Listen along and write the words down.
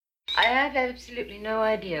I have absolutely no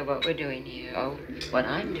idea what we're doing here, or what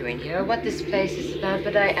I'm doing here, or what this place is about,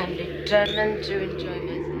 but I am determined to enjoy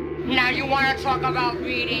myself. Now you want to talk about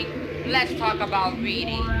reading? Let's talk about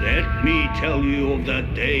reading. Let me tell you of the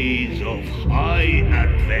days of high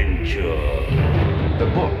adventure. The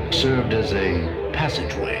book served as a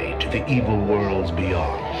passageway to the evil worlds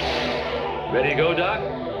beyond. Ready to go, Doc?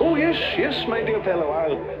 Oh, yes, my dear fellow.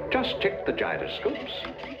 I'll just check the gyroscopes.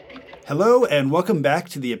 Hello, and welcome back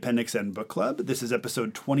to the Appendix N Book Club. This is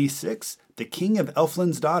episode 26, The King of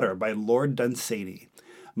Elfland's Daughter by Lord Dunsany.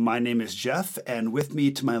 My name is Jeff, and with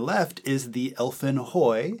me to my left is the Elfin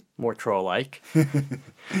Hoy. More troll-like.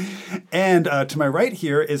 And to my right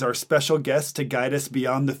here is our special guest to guide us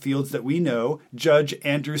beyond the fields that we know, Judge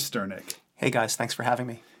Andrew Sternick. Hey guys, thanks for having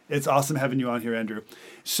me. It's awesome having you on here, Andrew.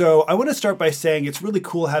 So I want to start by saying it's really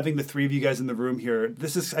cool having the three of you guys in the room here.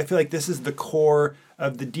 I feel like this is the core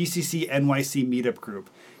of the DCC NYC meetup group.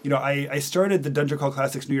 You know, I started the Dungeon Crawl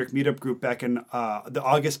Classics New York meetup group back in the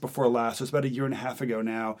August before last. So it's about a year and a half ago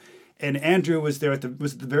now. And Andrew was there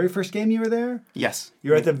was it the very first game you were there? Yes.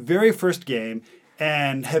 You were at the very first game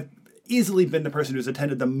and have easily been the person who's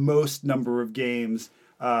attended the most number of games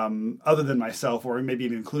other than myself, or maybe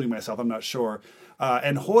even including myself, I'm not sure.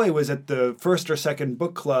 And Hoy was at the first or second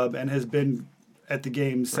book club and has been at the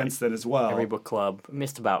games since then as well. Every book club.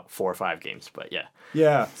 Missed about 4 or 5 games, but yeah.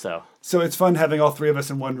 Yeah. So it's fun having all three of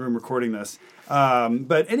us in one room recording this.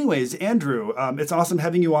 But anyways, Andrew, it's awesome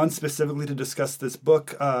having you on specifically to discuss this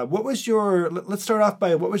book. Let's start off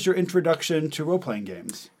by, what was your introduction to role-playing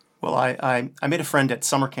games? Well, I made a friend at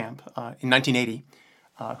summer camp in 1980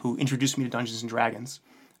 who introduced me to Dungeons & Dragons.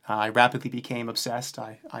 I rapidly became obsessed.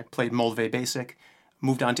 I played Moldvay Basic,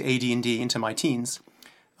 moved on to AD&D into my teens.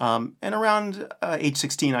 And around age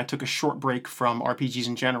 16, I took a short break from RPGs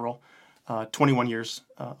in general, 21 years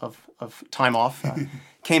of time off.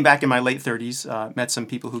 Came back in my late 30s, met some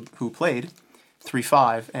people who played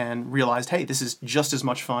 3.5 and realized, hey, this is just as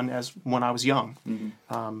much fun as when I was young.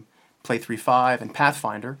 Mm-hmm. Played 3.5 and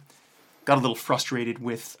Pathfinder. Got a little frustrated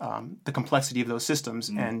with the complexity of those systems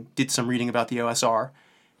and did some reading about the OSR.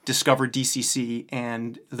 Discovered DCC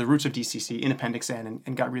and the roots of DCC in Appendix N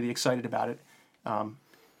and got really excited about it. And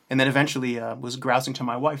then eventually was grousing to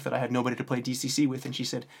my wife that I had nobody to play DCC with, and she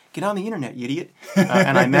said, "Get on the internet, you idiot."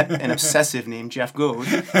 And I met an obsessive named Jeff Goad,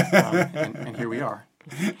 and here we are.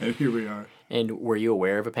 And here we are. And were you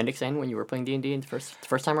aware of Appendix N when you were playing D&D the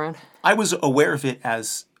first time around? I was aware of it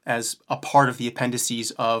as a part of the appendices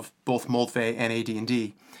of both Moldvay and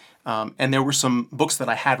AD&D. And there were some books that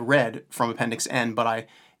I had read from Appendix N, but I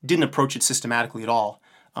didn't approach it systematically at all.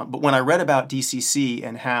 But when I read about DCC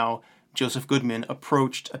and how Joseph Goodman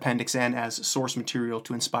approached Appendix N as source material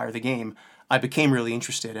to inspire the game, I became really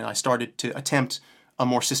interested, and I started to attempt a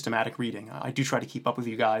more systematic reading. I do try to keep up with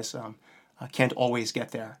you guys. I can't always get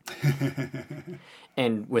there.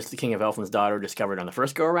 And was The King of Elfland's Daughter discovered on the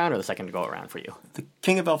first go-around or the second go-around for you? The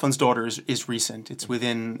King of Elfland's Daughter is recent. It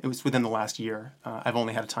was within the last year. I've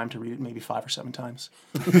only had time to read it maybe 5 or 7 times.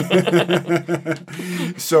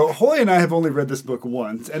 So Hoy and I have only read this book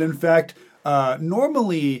once, and in fact,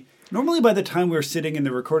 normally by the time we're sitting in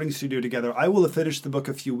the recording studio together, I will have finished the book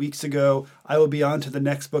a few weeks ago. I will be on to the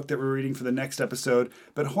next book that we're reading for the next episode.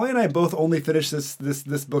 But Hoy and I both only finished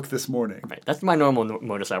this book this morning. Right, that's my normal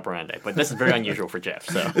modus operandi, but this is very unusual for Jeff.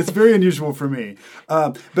 So it's very unusual for me.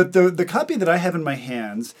 But the copy that I have in my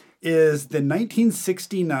hands is the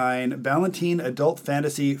 1969 Ballantine Adult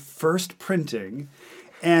Fantasy first printing.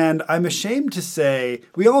 And I'm ashamed to say,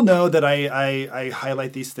 we all know that I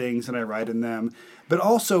highlight these things and I write in them. But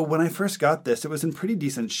also, when I first got this, it was in pretty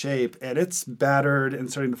decent shape, and it's battered and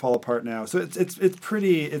starting to fall apart now. So it's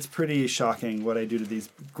pretty shocking what I do to these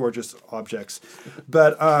gorgeous objects.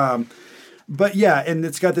 But yeah, and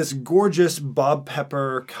it's got this gorgeous Bob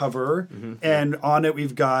Pepper cover, and on it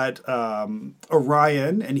we've got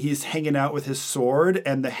Orion, and he's hanging out with his sword,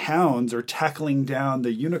 and the hounds are tackling down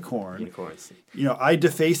the unicorn. Unicorns. You know, I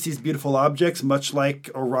deface these beautiful objects, much like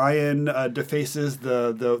Orion defaces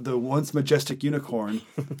the once majestic unicorn.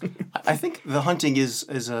 I think the hunting is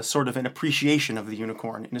a sort of an appreciation of the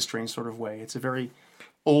unicorn in a strange sort of way. It's a very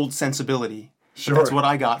old sensibility. Sure. That's what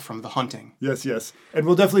I got from the hunting. Yes, and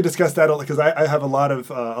we'll definitely discuss that because I have a lot of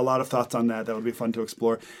thoughts on that. That would be fun to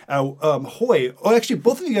explore. Hoy, actually,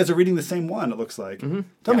 both of you guys are reading the same one. It looks like. Mm-hmm.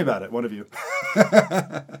 Tell me about it, one of you.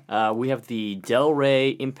 We have the Del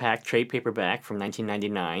Rey Impact trade paperback from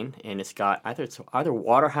 1999, and it's got either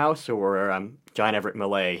Waterhouse or John Everett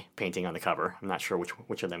Millay painting on the cover. I'm not sure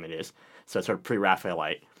which of them it is. So it's sort of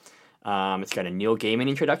pre-Raphaelite. It's got a Neil Gaiman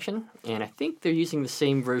introduction, and I think they're using the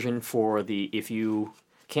same version for the If You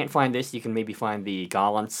can't find this, you can maybe find the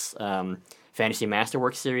Gollancz Fantasy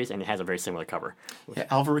Masterworks series, and it has a very similar cover. Yeah,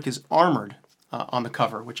 Alveric is armored on the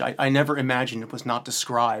cover, which I never imagined it was not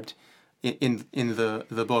described in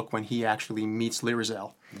the book when he actually meets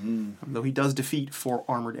Lyrizel. Though he does defeat 4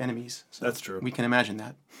 armored enemies. So that's true. We can imagine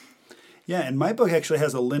that. Yeah, and my book actually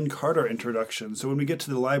has a Lynn Carter introduction. So when we get to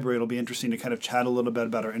the library, it'll be interesting to kind of chat a little bit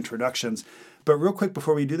about our introductions. But real quick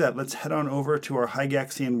before we do that, let's head on over to our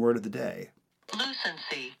Hygaxian word of the day.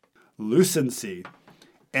 Lucency. Lucency.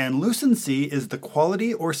 And lucency is the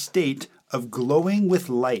quality or state of glowing with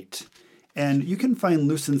light. And you can find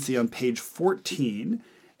lucency on page 14.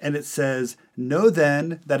 And it says, "Know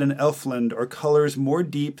then that in Elfland are colors more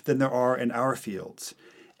deep than there are in our fields.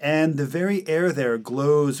 And the very air there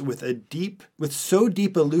glows with so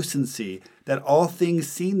deep a lucency that all things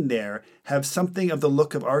seen there have something of the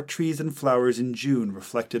look of our trees and flowers in June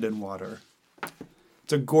reflected in water."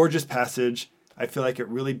 It's a gorgeous passage. I feel like it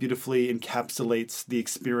really beautifully encapsulates the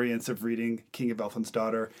experience of reading King of Elfland's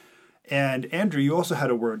Daughter. And Andrew, you also had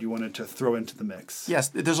a word you wanted to throw into the mix. Yes,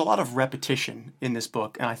 there's a lot of repetition in this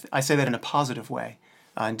book, and I say that in a positive way,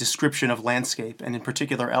 in description of landscape, and in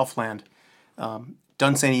particular Elfland.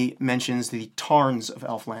 Dunsany mentions the Tarns of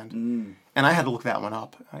Elfland, and I had to look that one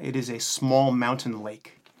up. It is a small mountain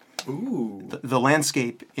lake. Ooh. The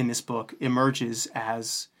landscape in this book emerges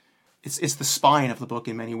as it's the spine of the book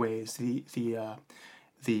in many ways.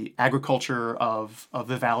 The agriculture of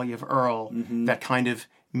the Valley of Earl, that kind of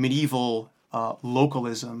medieval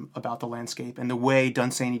localism about the landscape, and the way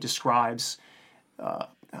Dunsany describes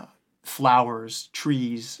flowers,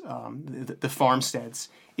 trees, the farmsteads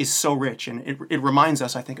is so rich, and it reminds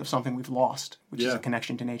us, I think, of something we've lost, which is a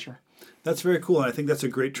connection to nature. That's very cool, and I think that's a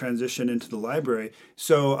great transition into the library.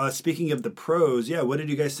 So speaking of the prose, what did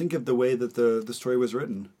you guys think of the way that the story was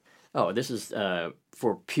written? Oh, this is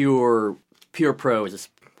for pure prose. It's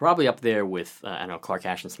probably up there with Clark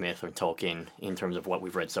Ashton Smith or Tolkien in terms of what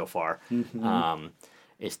we've read so far.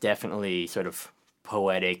 It's definitely sort of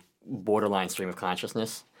poetic, borderline stream of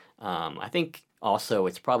consciousness. I think also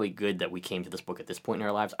it's probably good that we came to this book at this point in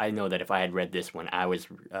our lives. I know that if I had read this when I was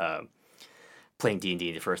playing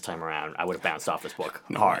D&D the first time around, I would have bounced off this book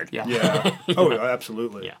hard. Yeah. Oh,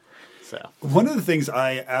 absolutely. Yeah. So one of the things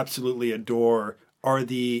I absolutely adore are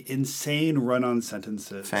the insane run-on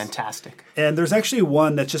sentences. Fantastic. And there's actually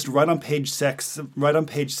one that's just right on page 6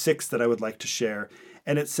 that I would like to share.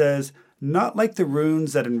 And it says, "Not like the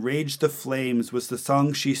runes that enraged the flames was the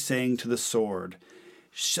song she sang to the sword.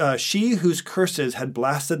 She whose curses had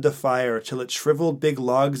blasted the fire till it shriveled big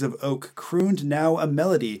logs of oak crooned now a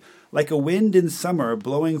melody like a wind in summer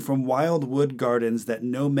blowing from wild wood gardens that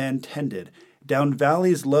no man tended, down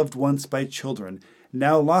valleys loved once by children,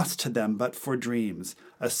 now lost to them but for dreams,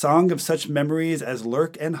 a song of such memories as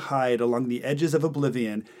lurk and hide along the edges of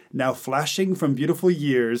oblivion, now flashing from beautiful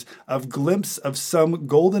years, of glimpse of some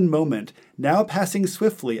golden moment, now passing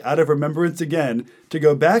swiftly out of remembrance again, to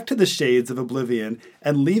go back to the shades of oblivion,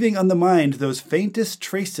 and leaving on the mind those faintest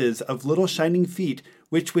traces of little shining feet,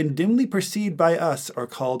 which when dimly perceived by us are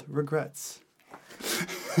called regrets."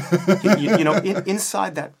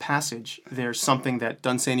 Inside that passage, there's something that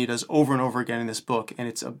Dunsany does over and over again in this book, and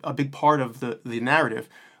it's a big part of the narrative,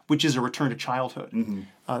 which is a return to childhood.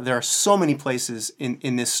 There are so many places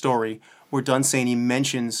in this story where Dunsany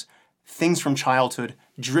mentions things from childhood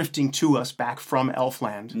drifting to us back from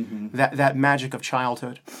Elfland, that magic of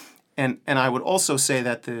childhood. And I would also say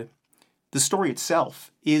that the story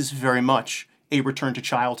itself is very much a return to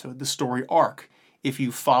childhood. The story arc, if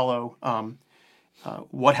you follow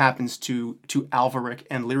what happens to Alveric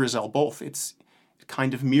and Lyrizel both. It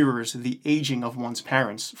kind of mirrors the aging of one's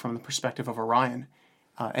parents from the perspective of Orion.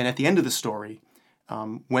 And at the end of the story,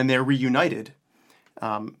 when they're reunited,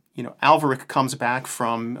 Alveric comes back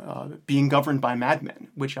from being governed by madmen,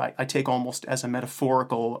 which I take almost as a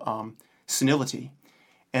metaphorical senility.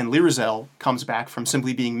 And Lyrizel comes back from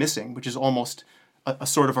simply being missing, which is almost a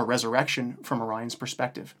sort of a resurrection from Orion's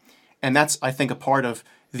perspective. And that's, I think, a part of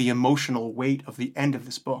the emotional weight of the end of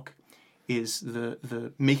this book, is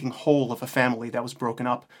the making whole of a family that was broken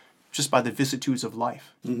up just by the vicissitudes of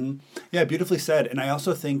life. Yeah, beautifully said. And I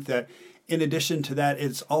also think that in addition to that,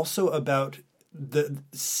 it's also about the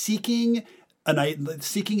seeking an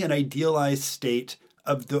idealized state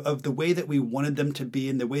of the way that we wanted them to be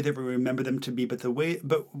and the way that we remember them to be, but the way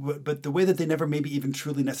that they never maybe even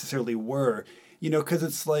truly necessarily were. Because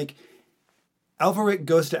it's like Alveric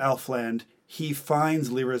goes to Elfland, he finds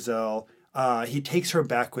Lyrizel, he takes her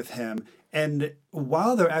back with him, and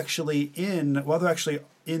while they're actually in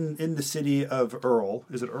the city of Earl,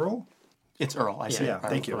 is it Earl? It's Earl. I say. Yeah,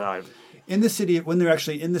 thank you. Well, When they're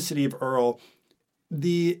actually in the city of Earl,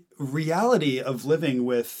 the reality of living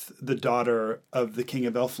with the daughter of the King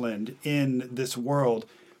of Elfland in this world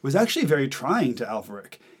was actually very trying to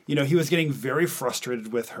Alveric. You know, he was getting very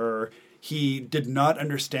frustrated with her. He did not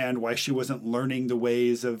understand why she wasn't learning the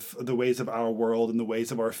ways of our world and the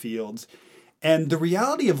ways of our fields. And the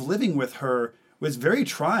reality of living with her was very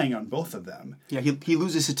trying on both of them. Yeah, he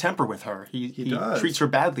loses his temper with her. He does. treats her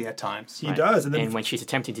badly at times. He does. And, then, and when she's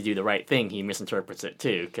attempting to do the right thing, he misinterprets it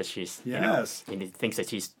too, because she's Yes. he thinks that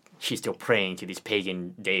she's still praying to these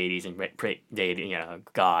pagan deities and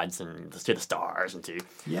gods and to the stars and to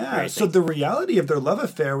various so things. the reality of their love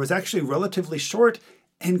affair was actually relatively short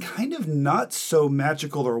and kind of not so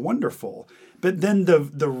magical or wonderful. But then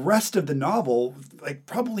the rest of the novel, like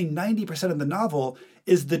probably 90% of the novel,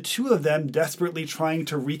 is the two of them desperately trying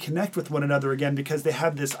to reconnect with one another again because they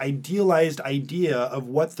have this idealized idea of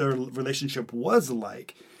what their relationship was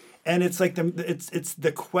like. And it's like it's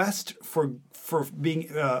the quest for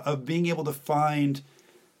being able to find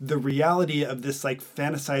the reality of this like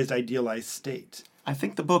fantasized, idealized state. I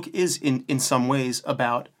think the book is in some ways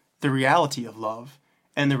about the reality of love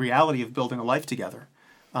and the reality of building a life together,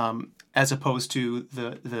 as opposed to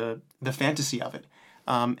the fantasy of it.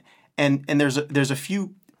 And there's a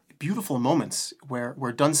few beautiful moments where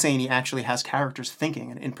Dunsany actually has characters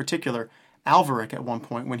thinking, and in particular Alveric at one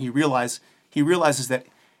point when he realizes that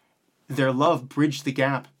their love bridged the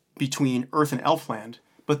gap between Earth and Elfland,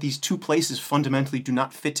 but these two places fundamentally do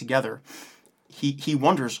not fit together. He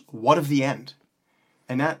wonders, what of the end?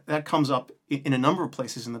 And that comes up in a number of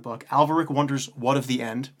places in the book. Alveric wonders, what of the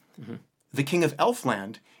end? Mm-hmm. The King of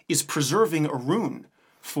Elfland is preserving a rune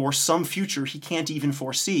for some future he can't even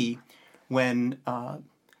foresee when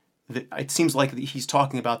it seems like he's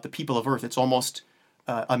talking about the people of Earth. It's almost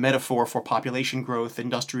a metaphor for population growth,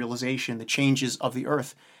 industrialization, the changes of the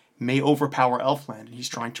Earth may overpower Elfland, and he's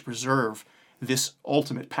trying to preserve this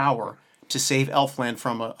ultimate power to save Elfland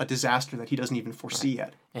from a disaster that he doesn't even foresee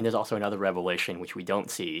yet. And there's also another revelation which we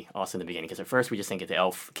don't see also in the beginning, because at first we just think that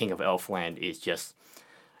the King of Elfland is just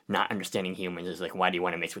not understanding humans. It's like, why do you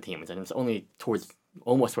want to mix with humans? And it's only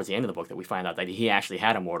almost towards the end of the book that we find out that he actually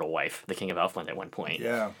had a mortal wife, the King of Elfland, at one point.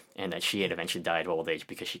 Yeah. And that she had eventually died of old age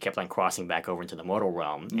because she kept on crossing back over into the mortal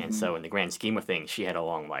realm. Mm-hmm. And so in the grand scheme of things, she had a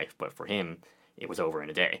long life, but for him, it was over in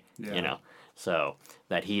a day, So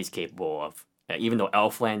that he is capable of, even though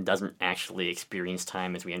Elfland doesn't actually experience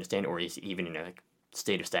time as we understand, or is even in a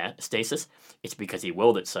state of stasis, it's because he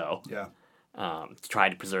willed it so. Yeah. To try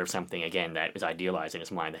to preserve something, again, that was idealized in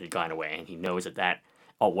his mind that had gone away, and he knows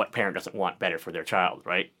what parent doesn't want better for their child,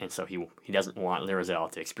 right? And so he doesn't want Lyrazel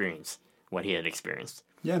to experience what he had experienced.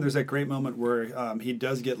 Yeah, and there's that great moment where he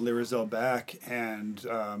does get Lyrazel back, and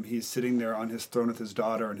he's sitting there on his throne with his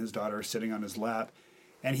daughter, and his daughter is sitting on his lap.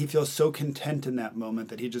 And he feels so content in that moment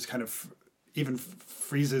that he just kind of even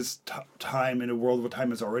freezes time in a world where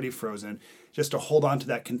time is already frozen, just to hold on to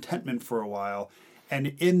that contentment for a while.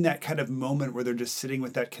 And in that kind of moment where they're just sitting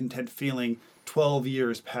with that content feeling, 12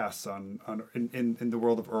 years pass in the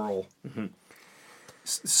world of Earl. Mm-hmm.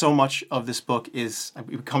 So much of this book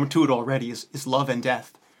we've come to it already, is love and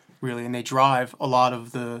death, really, and they drive a lot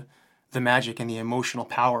of the magic and the emotional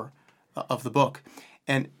power of the book.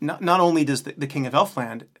 And not only does the King of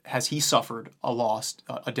Elfland, has he suffered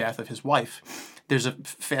a death of his wife, there's a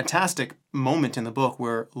fantastic moment in the book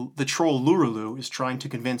where the troll Lurulu is trying to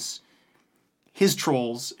convince his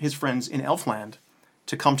trolls, his friends in Elfland,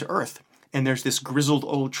 to come to Earth. And there's this grizzled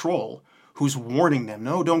old troll who's warning them,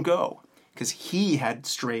 no, don't go. Because he had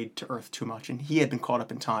strayed to Earth too much, and he had been caught up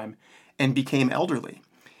in time and became elderly.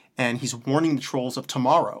 And he's warning the trolls of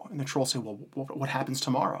tomorrow. And the trolls say, well, what happens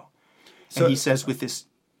tomorrow? And he says with this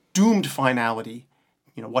doomed finality,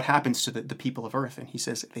 what happens to the people of Earth? And he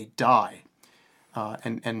says they die.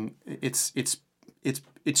 And it's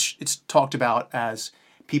talked about as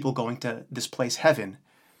people going to this place, heaven.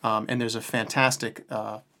 And there's a fantastic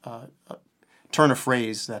turn of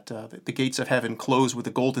phrase that the gates of heaven close with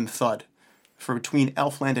a golden thud. For between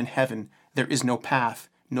Elfland and heaven, there is no path,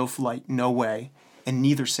 no flight, no way, and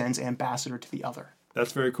neither sends ambassador to the other.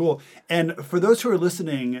 That's very cool. And for those who are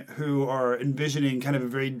listening who are envisioning kind of a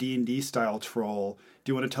very D&D style troll,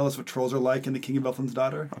 do you want to tell us what trolls are like in The King of Elfland's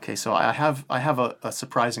Daughter? Okay, so I have a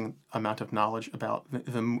surprising amount of knowledge about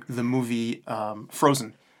the movie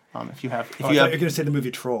Frozen. If you have, you're going to say the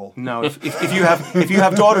movie Troll. No, if you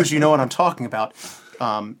have daughters, you know what I'm talking about.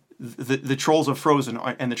 The trolls of Frozen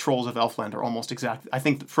and the trolls of Elfland are almost exact. I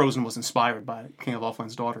think that Frozen was inspired by King of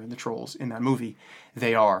Elfland's Daughter and the trolls in that movie.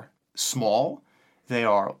 They are small. They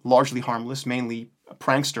are largely harmless, mainly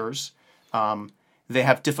pranksters. They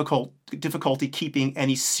have difficulty keeping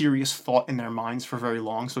any serious thought in their minds for very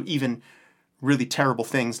long. So even really terrible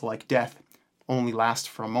things like death only last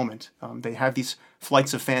for a moment. They have these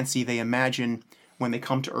flights of fancy. They imagine when they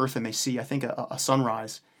come to Earth and they see, I think, a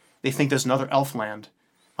sunrise, they think there's another elfland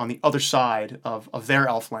on the other side of their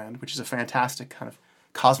elfland, which is a fantastic kind of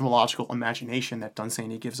cosmological imagination that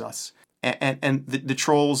Dunsany gives us. And the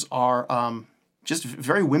trolls are just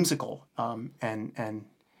very whimsical and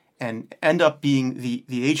end up being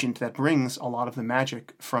the agent that brings a lot of the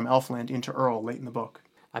magic from Elfland into Earl late in the book.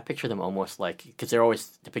 I picture them almost like, because they're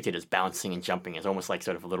always depicted as bouncing and jumping, as almost like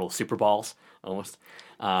sort of little super balls, almost.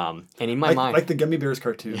 And in my mind... Like the Gummy Bears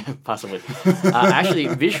cartoon. Yeah, possibly. Actually,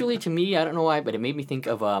 visually to me, I don't know why, but it made me think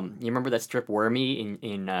of, you remember that strip Wormy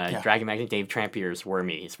in Dragon Magazine? Dave Trampier's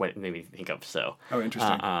Wormy is what it made me think of, so. Oh,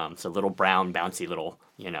 interesting. So little brown, bouncy little,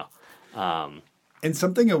 And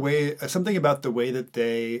something about the way that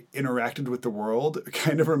they interacted with the world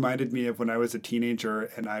kind of reminded me of when I was a teenager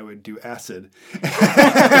and I would do acid.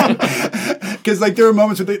 Because like there are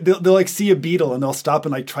moments where they'll like see a beetle and they'll stop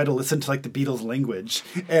and like try to listen to like the beetle's language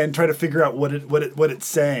and try to figure out what it's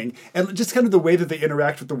saying. And just kind of the way that they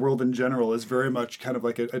interact with the world in general is very much kind of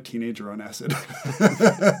like a teenager on acid.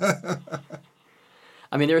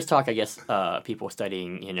 I mean, there was talk, I guess, people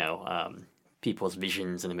studying, people's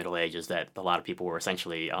visions in the Middle Ages that a lot of people were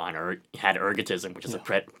essentially had ergotism, which is a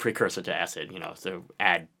precursor to acid, so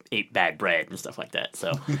ate bad bread and stuff like that.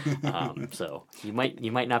 So, so you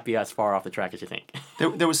might not be as far off the track as you think.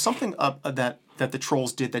 There was something that the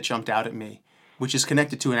trolls did that jumped out at me, which is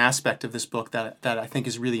connected to an aspect of this book that I think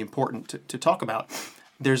is really important to talk about.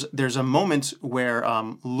 There's a moment where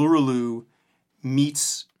Lurelu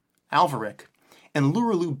meets Alveric. And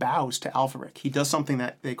Lurelu bows to Alveric. He does something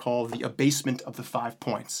that they call the abasement of the 5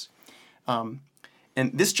 points. And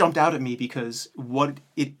this jumped out at me because what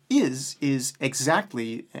it is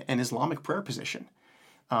exactly an Islamic prayer position.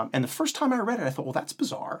 And the first time I read it, I thought, well, that's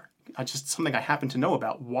bizarre. Something I happen to know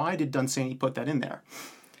about. Why did Dunsany put that in there?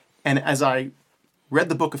 And as I read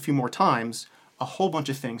the book a few more times, a whole bunch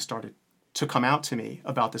of things started to come out to me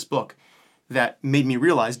about this book that made me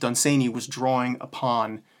realize Dunsany was drawing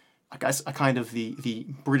upon, I guess, a kind of the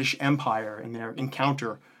British Empire and their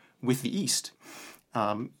encounter with the East.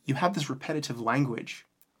 You have this repetitive language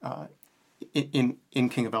in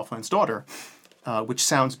King of Elfland's Daughter, which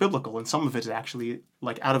sounds biblical, and some of it is actually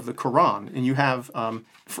like out of the Quran. And you have,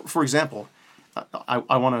 for example,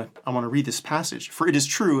 I want to read this passage. For it is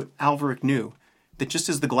true, Alveric knew that just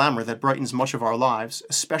as the glamour that brightens much of our lives,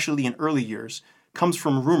 especially in early years, comes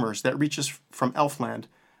from rumors that reach us from Elfland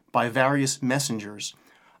by various messengers,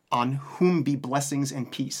 on whom be blessings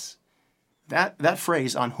and peace. That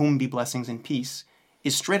phrase, on whom be blessings and peace,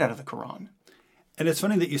 is straight out of the Quran. And it's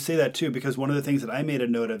funny that you say that too, because one of the things that I made a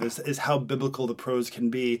note of is how biblical the prose can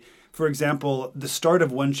be. For example, the start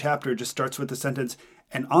of one chapter just starts with the sentence,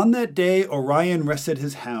 and on that day Orion rested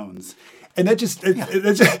his hounds. And that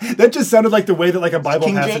just sounded like the way that like a Bible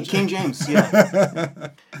passage. King James, yeah.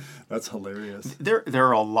 That's hilarious. There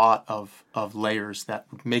are a lot of layers that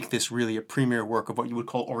make this really a premier work of what you would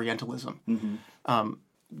call Orientalism. Mm-hmm.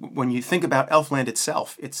 When you think about Elfland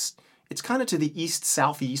itself, it's kind of to the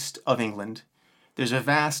east-southeast of England. There's a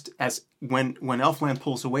vast, when Elfland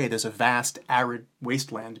pulls away, there's a vast arid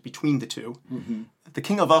wasteland between the two. Mm-hmm. The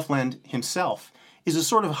King of Elfland himself is a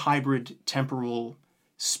sort of hybrid temporal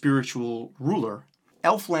spiritual ruler.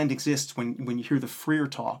 Elfland exists when you hear the Freer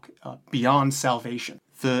talk beyond salvation.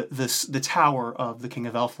 The tower of the King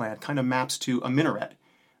of Elfland kind of maps to a minaret.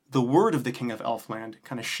 The word of the King of Elfland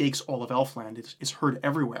kind of shakes all of Elfland. It's heard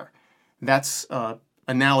everywhere. That's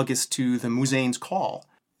analogous to the Musain's Call.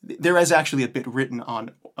 There is actually a bit written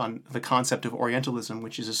on the concept of Orientalism,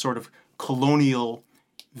 which is a sort of colonial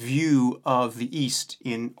view of the East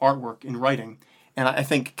in artwork, in writing. And I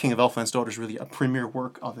think King of Elfland's Daughter is really a premier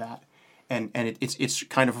work of that. And it's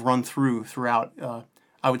kind of run throughout.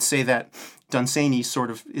 I would say that Dunsany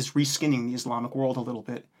sort of is reskinning the Islamic world a little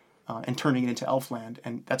bit and turning it into Elfland.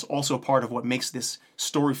 And that's also part of what makes this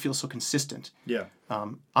story feel so consistent. Yeah.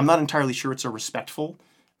 I'm not entirely sure it's a respectful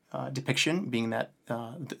depiction, being that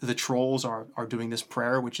the trolls are doing this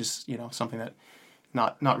prayer, which is something that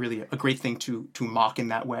not really a great thing to mock in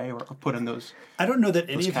that way or put in those. I don't know that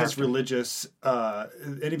any of his religious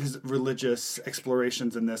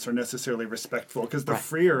explorations in this are necessarily respectful, because the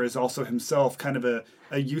Freer is also himself kind of a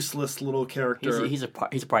useless little character. He's a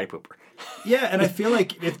party pooper. Yeah, and I feel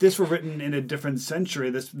like if this were written in a different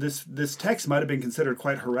century, this text might have been considered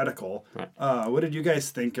quite heretical. Right. What did you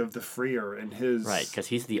guys think of the Freer and his? Right, because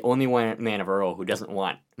he's the only one man of Earl who doesn't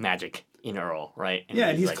want magic in Earl, right?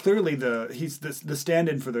 And he's like, clearly the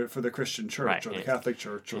stand-in for the Christian church, right, or the Catholic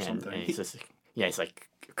Church or something. And he's this yeah, he's like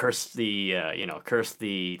curse the curse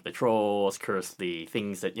the trolls, curse the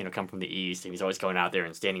things that come from the east, and he's always going out there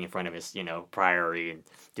and standing in front of his priory and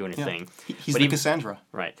doing his thing. He's the Cassandra,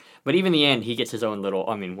 right? But even in the end, he gets his own little.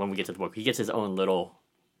 I mean, when we get to the book, he gets his own little.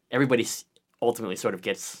 Everybody ultimately sort of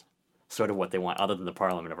gets what they want, other than the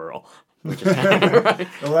Parliament of Earl. Which is right.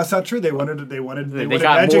 Well, that's not true. They wanted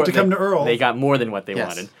magic to come to Earl. They got more than what they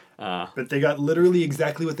wanted. But they got literally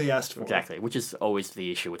exactly what they asked for. Exactly, which is always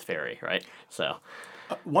the issue with fairy, right? So,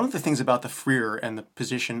 one of the things about the Freer and the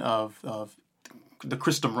position of the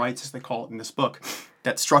Christum rights, as they call it in this book,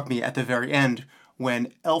 that struck me at the very end,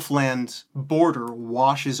 when Elfland's border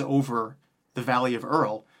washes over the Valley of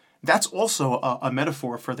Earl, that's also a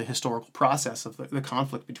metaphor for the historical process of the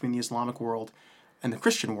conflict between the Islamic world and the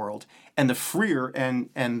Christian world. And the Freer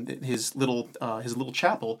and his little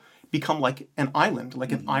chapel become like an island,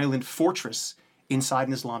 like an island fortress inside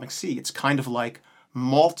an Islamic sea. It's kind of like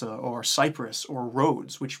Malta or Cyprus or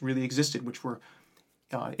Rhodes, which really existed, which were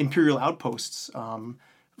imperial outposts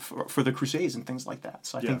for the Crusades and things like that.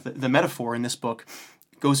 So I think the metaphor in this book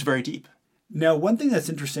goes very deep. Now, one thing that's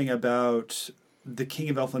interesting about the King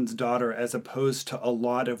of Elfland's Daughter, as opposed to a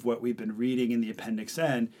lot of what we've been reading in the Appendix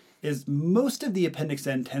N, is most of the Appendix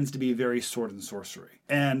N tends to be very sword and sorcery.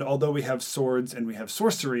 And although we have swords and we have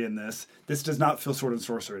sorcery in this does not feel sword and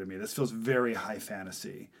sorcery to me. This feels very high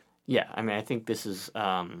fantasy. Yeah, I mean, I think this is...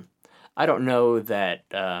 I don't know that,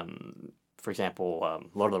 for example,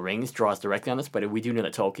 Lord of the Rings draws directly on this, but we do know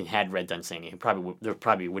that Tolkien had read Dunsany and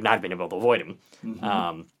probably would not have been able to avoid him.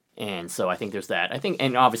 Mm-hmm. And so I think there's that. I think,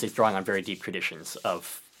 and obviously it's drawing on very deep traditions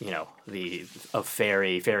of, of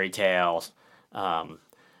fairy tales,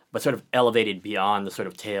 but sort of elevated beyond the sort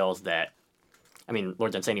of tales that, I mean,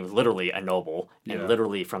 Lord Dunsany was literally a noble and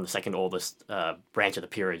literally from the second oldest branch of the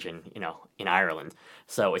peerage in Ireland.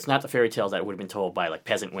 So it's not the fairy tales that would have been told by like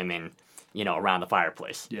peasant women, around the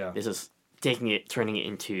fireplace. Yeah. This is turning it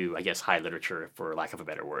into, I guess, high literature, for lack of a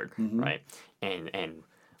better word, right? And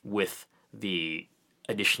with the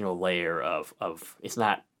additional layer of it's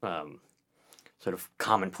not sort of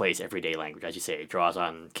commonplace everyday language, as you say. It draws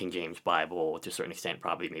on King James Bible to a certain extent,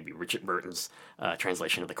 probably maybe Richard Burton's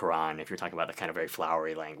translation of the Quran, if you're talking about the kind of very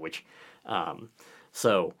flowery language. And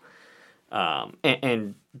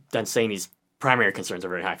Dunsany's primary concerns are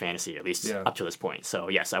very high fantasy, at least up to this point. So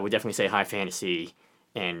yes, I would definitely say high fantasy,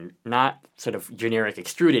 and not sort of generic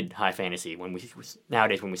extruded high fantasy.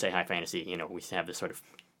 Nowadays when we say high fantasy, we have this sort of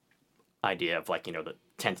idea of like, the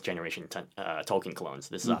 10th generation Tolkien clones.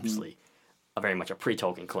 This is obviously very much a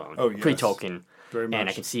pre-Tolkien clone. Oh, yes. Pre-Tolkien. Very much. And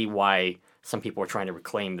I can see why some people are trying to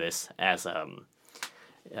reclaim this as,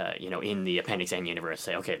 in the Appendix N universe.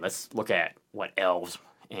 Say, okay, let's look at what elves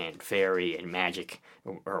and fairy and magic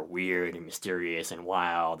are weird and mysterious and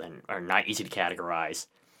wild and are not easy to categorize.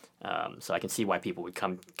 So I can see why people would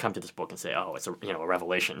come to this book and say, oh, it's a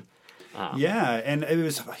revelation. And it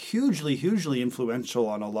was hugely, hugely influential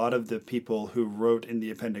on a lot of the people who wrote in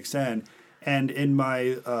the Appendix N. And in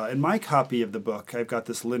my copy of the book, I've got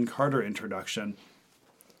this Lynn Carter introduction,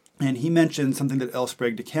 and he mentioned something that L.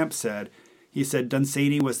 Sprague de Camp said. He said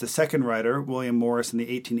Dunsany was the second writer, William Morris in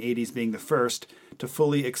the 1880s being the first, to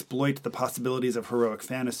fully exploit the possibilities of heroic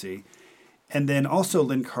fantasy. And then also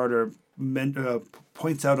Lynn Carter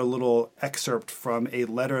points out a little excerpt from a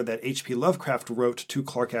letter that H.P. Lovecraft wrote to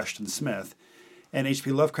Clark Ashton Smith. And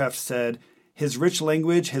H.P. Lovecraft said, "His rich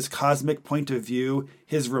language, his cosmic point of view,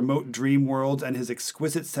 his remote dream worlds, and his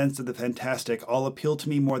exquisite sense of the fantastic all appeal to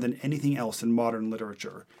me more than anything else in modern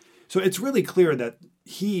literature." So it's really clear that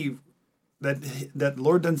that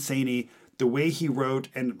Lord Dunsany, the way he wrote,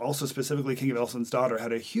 and also specifically King of Elfland's Daughter,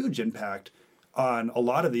 had a huge impact on a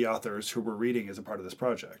lot of the authors who were reading as a part of this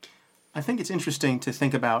project. I think it's interesting to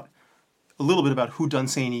think about a little bit about who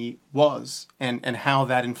Dunsany was and how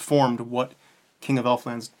that informed what King of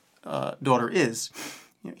Elfland's Daughter is.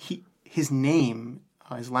 His name,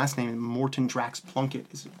 his last name, Morton Drax Plunkett,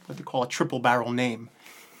 is what they call a triple barrel name,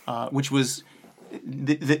 which was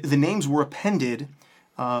the names were appended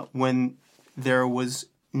when there was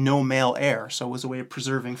no male heir, so it was a way of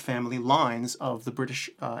preserving family lines of the British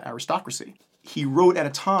aristocracy. He wrote at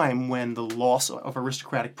a time when the loss of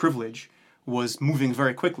aristocratic privilege was moving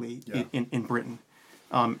very quickly in Britain.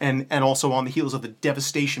 And also on the heels of the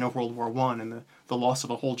devastation of World War I and the loss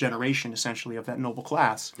of a whole generation, essentially, of that noble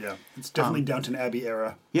class. Yeah, it's definitely Downton Abbey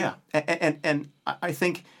era. Yeah, and I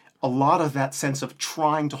think a lot of that sense of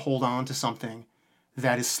trying to hold on to something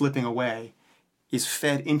that is slipping away is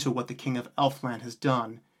fed into what the King of Elfland has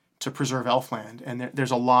done to preserve Elfland. And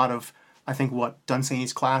there's a lot of, I think, what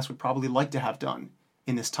Dunsany's class would probably like to have done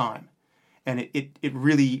in this time. And it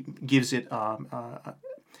really gives it an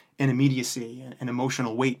an immediacy, an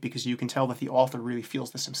emotional weight, because you can tell that the author really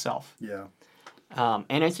feels this himself. Yeah.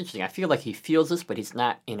 And it's interesting. I feel like he feels this, but he's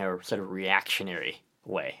not in a sort of reactionary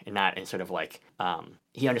way, and not in sort of like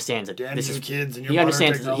he understands that Damn this you is kids and your he modern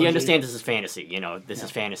understands technology. he understands this is fantasy. You know, this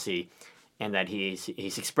is fantasy, and that he's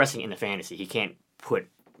expressing in the fantasy. He can't put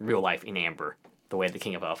real life in amber the way the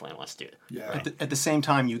King of Elfland wants to. Yeah. At the same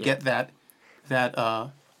time, you get that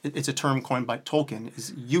it's a term coined by Tolkien,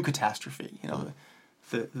 is eucatastrophe. You know,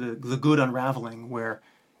 the good unraveling, where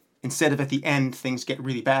instead of at the end things get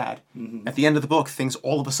really bad, at the end of the book things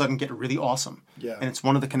all of a sudden get really awesome. Yeah. And it's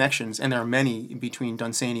one of the connections, and there are many between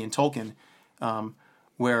Dunsany and Tolkien,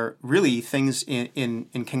 where really things in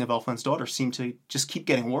King of Elfland's Daughter seem to just keep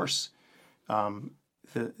getting worse.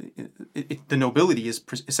 The nobility is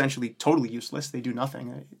essentially totally useless. They do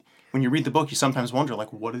nothing. When you read the book, you sometimes wonder,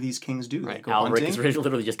 like, what do these kings do? Right. They go Alaric hunting? is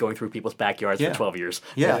literally just going through people's backyards for 12 years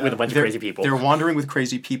with a bunch of crazy people. They're wandering with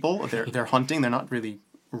crazy people. They're hunting. They're not really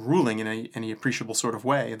ruling in any appreciable sort of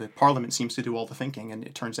way. The Parliament seems to do all the thinking, and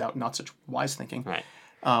it turns out not such wise thinking. Right.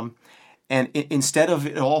 And instead of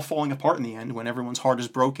it all falling apart in the end, when everyone's heart is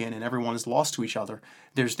broken and everyone is lost to each other,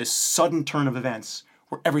 there's this sudden turn of events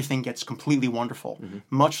where everything gets completely wonderful,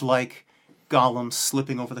 much like Gollum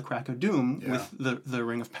slipping over the crack of doom with the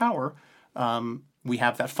Ring of Power. We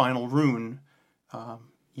have that final rune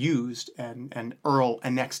used and Earl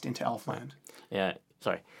annexed into Elfland. Yeah,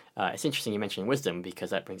 sorry. It's interesting you mentioned wisdom,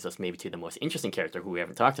 because that brings us maybe to the most interesting character who we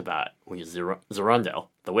haven't talked about, which is Zorundel,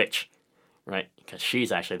 the witch, right? Because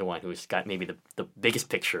she's actually the one who's got maybe the biggest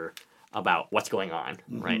picture about what's going on,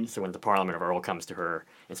 right? So when the Parliament of Earl comes to her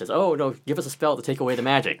and says, "Oh no, give us a spell to take away the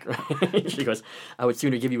magic," right? She goes, "I would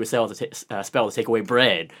sooner give you a spell to take away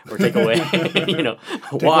bread, or take away,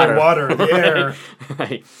 water, the air."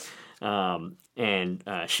 Right. And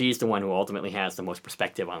she's the one who ultimately has the most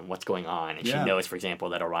perspective on what's going on, and she knows, for example,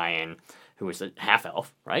 that Orion, who is a half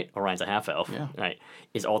elf, right? Orion's a half elf, right?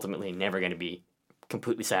 Is ultimately never going to be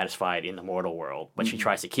completely satisfied in the mortal world, but she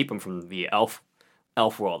tries to keep him from the elf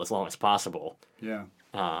world as long as possible. Yeah.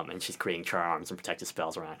 And she's creating charms and protective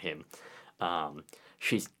spells around him.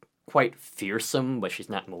 She's quite fearsome, but she's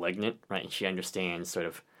not malignant, right? And she understands sort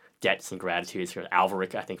of debts and gratitudes.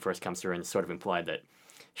 Alveric, I think, first comes to her and sort of implied that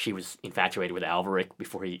she was infatuated with Alveric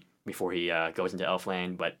before he goes into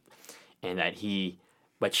Elfland, but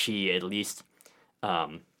she at least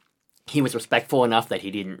he was respectful enough that he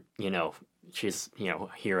didn't, she's,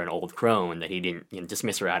 here an old crone, that he didn't,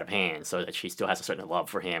 dismiss her out of hand, so that she still has a certain love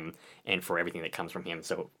for him and for everything that comes from him.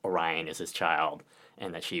 So Orion is his child,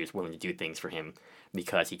 and that she was willing to do things for him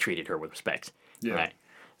because he treated her with respect. Yeah. Right.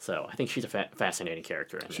 So I think she's a fascinating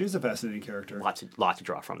character. She's a fascinating character. Lot to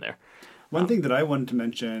draw from there. One thing that I wanted to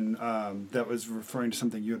mention that was referring to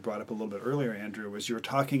something you had brought up a little bit earlier, Andrew, was you were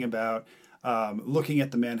talking about looking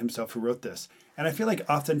at the man himself who wrote this. And I feel like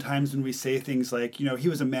oftentimes when we say things like, he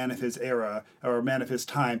was a man of his era or a man of his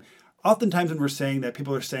time, oftentimes when we're saying that,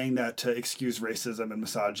 people are saying that to excuse racism and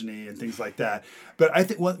misogyny and things like that. But I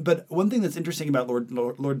think one thing that's interesting about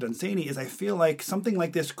Lord Dunsany is I feel like something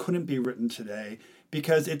like this couldn't be written today,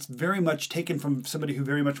 because it's very much taken from somebody who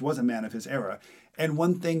very much was a man of his era. And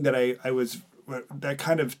one thing that that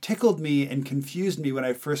kind of tickled me and confused me when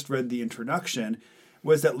I first read the introduction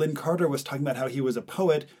was that Lynn Carter was talking about how he was a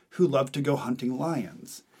poet who loved to go hunting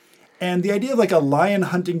lions. And the idea of like a lion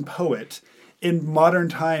hunting poet in modern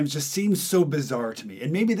times just seems so bizarre to me.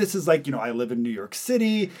 And maybe this is like, I live in New York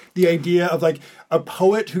City. The idea of like a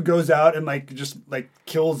poet who goes out and like just like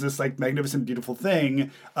kills this like magnificent, beautiful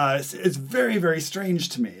thing is very, very strange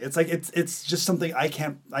to me. It's like it's just something I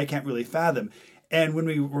can't really fathom. And when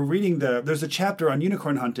we were reading there's a chapter on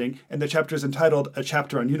unicorn hunting, and the chapter is entitled "A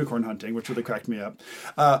Chapter on Unicorn Hunting," which really cracked me up.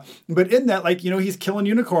 But in that, like, he's killing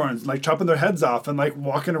unicorns, like chopping their heads off and like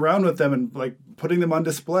walking around with them and like putting them on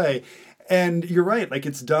display. And you're right, like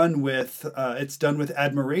it's done with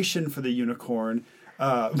admiration for the unicorn.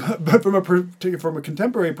 But from a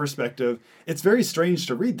contemporary perspective, it's very strange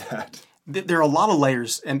to read that. There are a lot of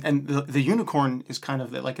layers, and the unicorn is kind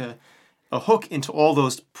of like a hook into all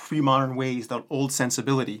those pre-modern ways, that old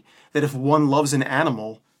sensibility, that if one loves an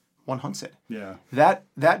animal, one hunts it. Yeah.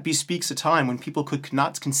 That bespeaks a time when people could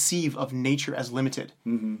not conceive of nature as limited.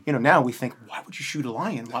 Mm-hmm. Now we think, why would you shoot a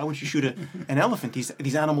lion? Why would you shoot an elephant?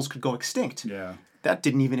 These animals could go extinct. Yeah. That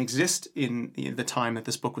didn't even exist in the time that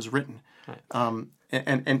this book was written. Right.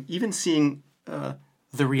 And even seeing the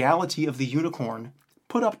reality of the unicorn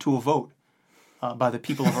put up to a vote by the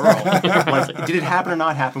people of Earl. Did it happen or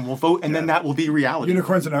not happen? We'll vote, and then that will be reality.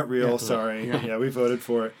 Unicorns are not real, sorry. Yeah, we voted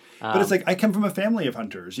for it. But it's like, I come from a family of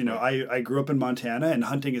hunters. You know, I grew up in Montana, and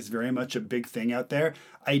hunting is very much a big thing out there.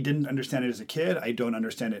 I didn't understand it as a kid. I don't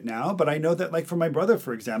understand it now. But I know that, like, for my brother,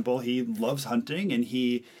 for example, he loves hunting, and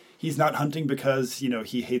he's not hunting because, you know,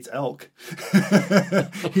 he hates elk.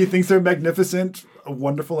 He thinks they're magnificent,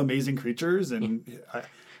 wonderful, amazing creatures. And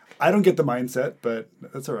I don't get the mindset, but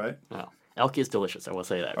that's all right. Well, elk is delicious, I will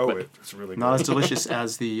say that. Oh, but it's really good. Not as delicious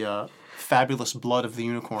as the fabulous blood of the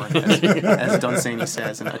unicorn, as Dunsany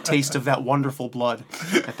says, and a taste of that wonderful blood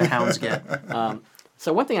that the hounds get.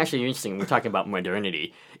 So one thing actually interesting, when we're talking about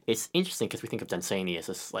modernity, it's interesting because we think of Dunsany as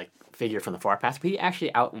this like figure from the far past, but he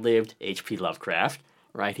actually outlived H.P. Lovecraft,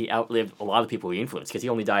 right? He outlived a lot of people he influenced because he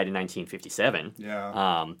only died in 1957.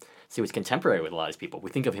 Yeah. So he was contemporary with a lot of these people. We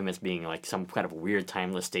think of him as being like some kind of weird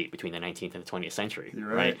timeless state between the 19th and the 20th century, You're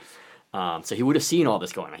right. So he would have seen all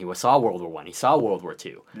this going on. He saw World War I, he saw World War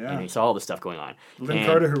II, Yeah. and he saw all this stuff going on. Lynn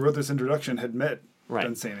Carter, who wrote this introduction, had met Right.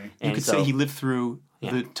 Dunsany. You And could so- say he lived through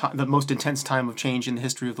the most intense time of change in the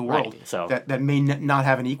history of the world. Right, so- that may not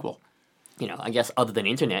have an equal. You know, I guess other than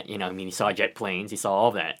internet, you know, I mean, he saw jet planes, he saw all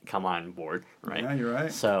of that come on board, right? Yeah, you're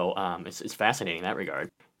right. So it's fascinating in that regard.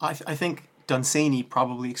 I think Dunsany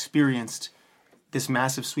probably experienced this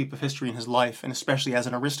massive sweep of history in his life, and especially as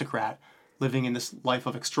an aristocrat, living in this life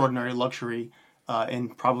of extraordinary luxury in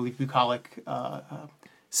probably bucolic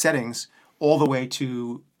settings, all the way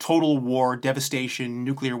to total war, devastation,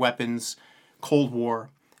 nuclear weapons, Cold War.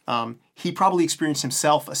 He probably experienced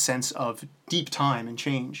himself a sense of deep time and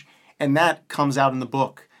change, and that comes out in the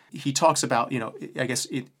book. He talks about, you know, I guess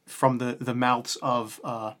it from the mouths of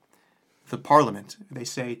the Parliament. They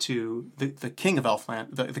say to the king of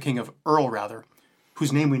Elfland, the king of Earl rather,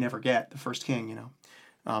 whose name we never get, the first king. You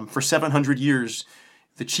know, for 700 years,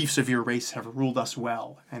 the chiefs of your race have ruled us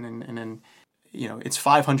well, and then you know, it's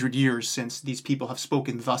 500 years since these people have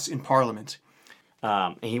spoken thus in Parliament.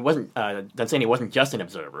 And he wasn't, Dunsany wasn't just an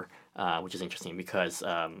observer, which is interesting because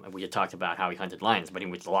we had talked about how he hunted lions, but he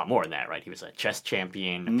was a lot more than that, right? He was a chess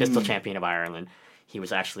champion, a pistol champion of Ireland. He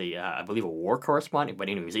was actually, I believe, a war correspondent, but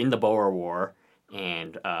anyway, he was in the Boer War,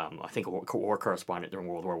 and I think a war correspondent during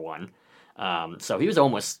World War I. So he was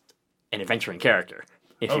almost an adventuring character,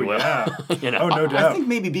 if you will. Yeah. You know? Oh, no doubt. I think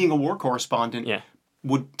maybe being a war correspondent Yeah.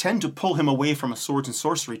 would tend to pull him away from a swords and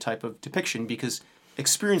sorcery type of depiction, because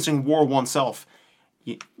experiencing war oneself,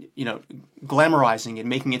 you know, glamorizing it,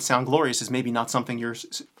 making it sound glorious is maybe not something you're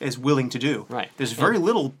as willing to do. Right. There's very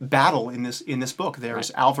little battle in this book. There's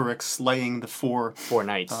Alveric slaying the four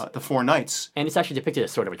knights. The four knights. And it's actually depicted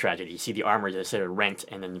as sort of a tragedy. You see the armor that's sort of rent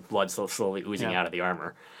and then blood slowly oozing out of the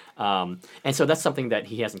armor. And so that's something that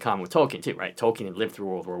he has in common with Tolkien too, right? Tolkien had lived through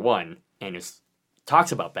World War I and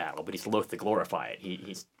talks about battle, but he's loath to glorify it.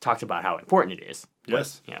 He talks about how important it is.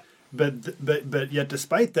 Yes. Yeah. But yet,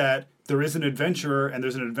 despite that, there is an adventurer and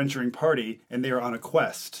there's an adventuring party, and they are on a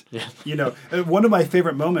quest. Yeah. You know, one of my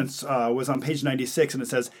favorite moments was on page 96, and it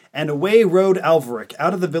says, "And away rode Alveric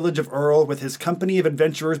out of the village of Earl with his company of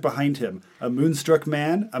adventurers behind him, a moonstruck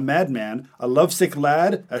man, a madman, a lovesick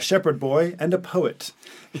lad, a shepherd boy, and a poet."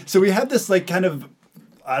 So we have this like kind of,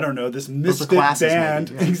 I don't know, this misfit classes,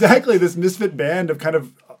 band. maybe, yeah. Exactly, this misfit band of kind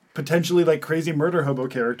of potentially like crazy murder hobo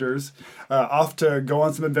characters off to go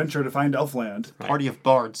on some adventure to find Elfland. Party of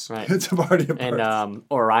bards. Right. It's a party of And parts.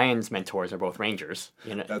 Orion's mentors are both rangers.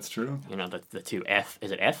 You know, That's true. You know, the two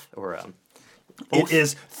is it Eth or It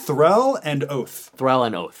is Threll and Oath. Threll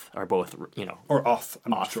and Oath are both, you know, Or Oth, I'm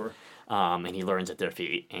not Oth. sure. And he learns at their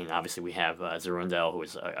feet. And obviously we have Zerundel, who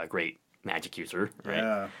is a great magic user, right?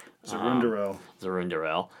 Yeah. Zerundarel.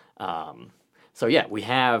 Zerundarel. So yeah, we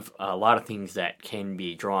have a lot of things that can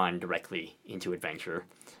be drawn directly into adventure.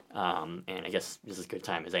 And I guess this is a good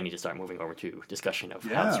time as I need to start moving over to discussion of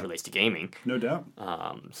how this Yeah. relates to gaming. No doubt.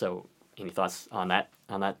 So any thoughts on that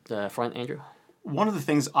front, Andrew? One of the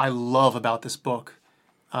things I love about this book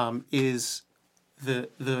is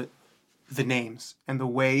the names and the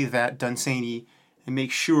way that Dunsany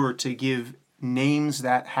makes sure to give names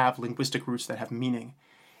that have linguistic roots, that have meaning,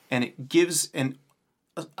 and it gives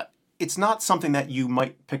it's not something that you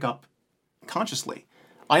might pick up consciously.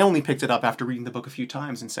 I only picked it up after reading the book a few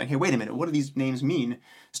times and saying, "Hey, wait a minute, what do these names mean?"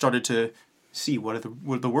 Started to see what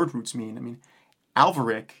the word roots mean. I mean,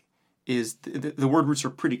 Alveric is the word roots are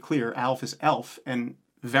pretty clear. Alf is elf, and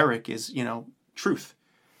Veric is, you know, truth.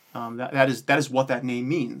 That is what that name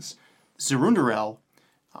means. Zerundarel,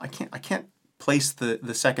 I can't place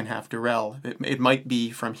the second half Darel. It might be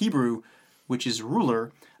from Hebrew, which is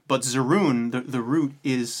ruler, but Zerun, the root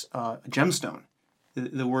is gemstone.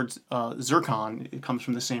 The word zircon, it comes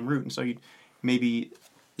from the same root, and so maybe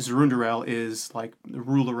Zerundarel is like the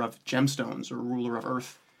ruler of gemstones or ruler of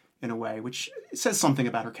earth in a way, which says something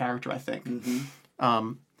about her character, I think.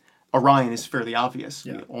 Orion is fairly obvious.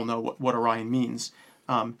 Yeah. We all know what Orion means.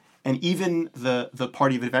 And even the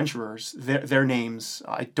party of adventurers, their names,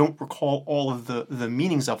 I don't recall all of the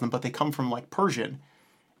meanings of them, but they come from like Persian,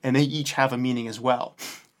 and they each have a meaning as well.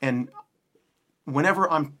 And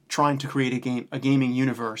whenever I'm trying to create a gaming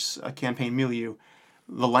universe, a campaign milieu,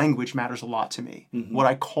 the language matters a lot to me. What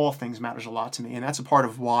I call things matters a lot to me. And that's a part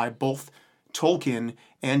of why both Tolkien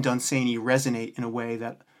and Dunsany resonate in a way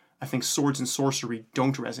that I think Swords and Sorcery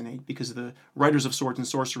don't resonate, because the writers of Swords and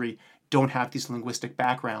Sorcery don't have these linguistic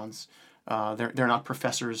backgrounds. They're not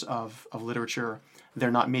professors of literature.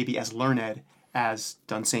 They're not maybe as learned as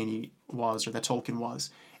Dunsany was or that Tolkien was.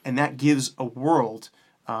 And that gives a world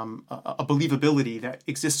a believability that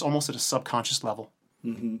exists almost at a subconscious level.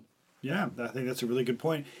 Yeah, I think that's a really good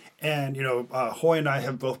point. And, Hoy and I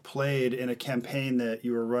have both played in a campaign that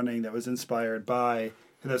you were running that was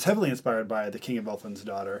heavily inspired by The King of Elfland's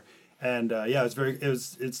Daughter. And it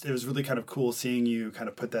was really kind of cool seeing you kind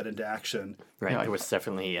of put that into action. Right, there was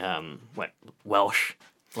definitely Welsh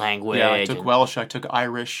language. Yeah, I took Welsh, I took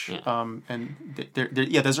Irish, and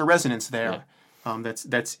there's a resonance there.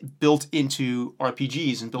 That's built into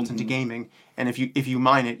RPGs and built into gaming. And if you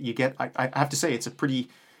mine it, you get. I have to say, it's a pretty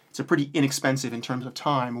inexpensive in terms of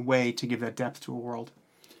time way to give that depth to a world.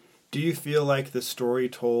 Do you feel like the story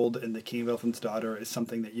told in The King of Elfland's Daughter is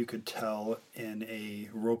something that you could tell in a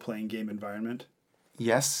role-playing game environment?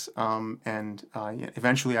 Yes, and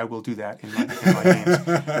eventually I will do that in my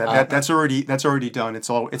games. That's already done. It's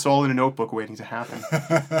all in a notebook waiting to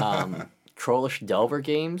happen. Trollish Delver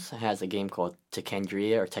Games has a game called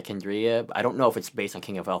Tekendria. I don't know if it's based on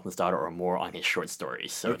King of Elfland's Daughter or more on his short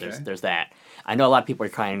stories. So there's that. I know a lot of people are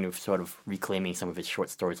kind of sort of reclaiming some of his short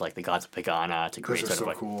stories, like the Gods of Pagana, to create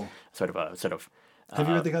cool. Sort of. Have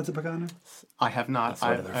you read the Gods of Pagana? I have not.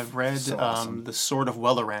 I've read so awesome. The Sword of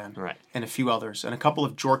Welleran, right, and a few others, and a couple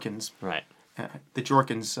of Jorkins. Right. The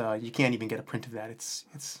Jorkins, you can't even get a print of that. It's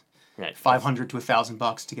right. $500 to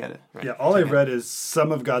 $1,000 to get it. Right. Yeah, all I've read is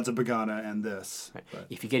some of Gods of Pagana and this. Right.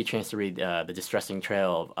 If you get a chance to read the distressing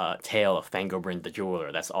tale of Thangobrin the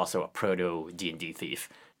Jeweler, that's also a proto D&D thief.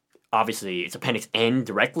 Obviously, it's Appendix N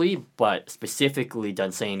directly, but specifically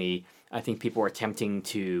Dunsany, I think people are attempting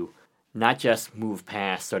to not just move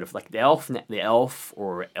past sort of like the elf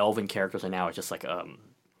or elven characters are now just like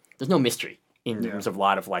there's no mystery in terms of a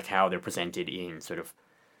lot of like how they're presented in sort of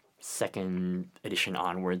second edition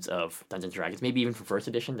onwards of Dungeons & Dragons, maybe even from first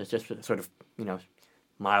edition. There's just sort of,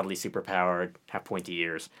 mildly superpowered, have pointy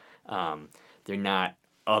ears. They're not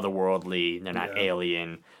otherworldly, they're not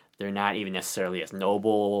alien, they're not even necessarily as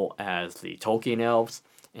noble as the Tolkien elves,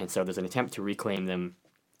 and so there's an attempt to reclaim them,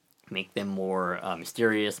 make them more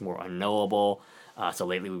mysterious, more unknowable. So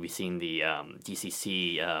lately we've seen the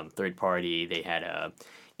DCC third party. They had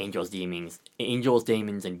Angels, Demons,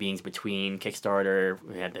 and Beings Between Kickstarter.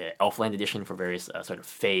 We had the Elfland edition for various sort of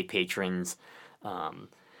Fae patrons.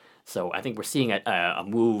 So I think we're seeing a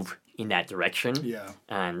move in that direction. Yeah.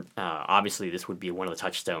 And obviously this would be one of the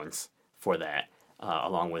touchstones for that,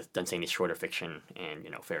 along with Dunsany's shorter fiction and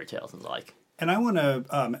fairy tales and the like. And I want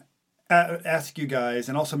to ask you guys,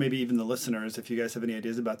 and also maybe even the listeners, if you guys have any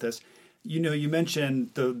ideas about this. You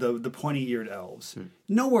mentioned the pointy-eared elves.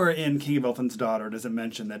 Nowhere in King of Elfland's Daughter does it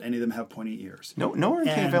mention that any of them have pointy ears. Nowhere in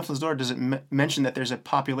King of Elfland's Daughter does it mention that there's a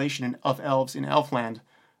population of elves in Elfland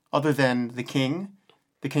other than the King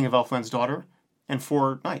of Elfland's Daughter, and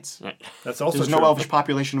 4 knights. Right. That's also There's true. no elvish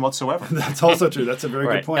population whatsoever. That's also true. That's a very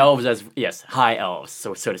good point. Elves high elves,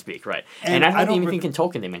 so to speak, right. And I don't even think in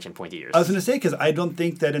Tolkien they mention pointy ears. I was going to say, because I don't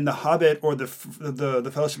think that in The Hobbit or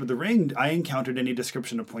the Fellowship of the Ring, I encountered any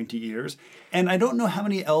description of pointy ears. And I don't know how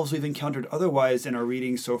many elves we've encountered otherwise in our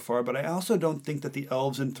readings so far, but I also don't think that the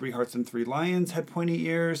elves in Three Hearts and Three Lions had pointy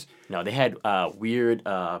ears. No, they had weird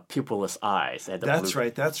pupilless eyes. They had that's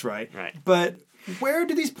right. Right. But where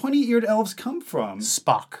do these pointy-eared elves come from?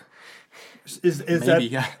 Spock. Is maybe,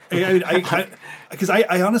 that? Yeah. Because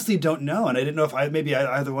I honestly don't know, and I didn't know if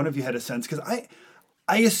either one of you had a sense. Because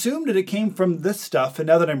I assumed that it came from this stuff, and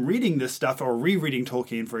now that I'm reading this stuff or rereading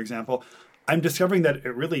Tolkien, for example, I'm discovering that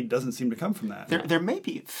it really doesn't seem to come from that. There may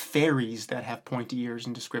be fairies that have pointy ears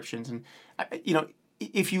and descriptions, and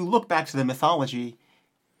if you look back to the mythology,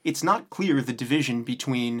 it's not clear the division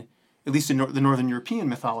between, at least in the Northern European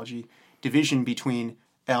mythology, division between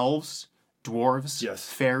elves, dwarves,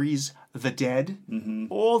 fairies, the dead.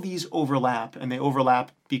 All these overlap, and they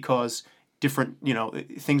overlap because different,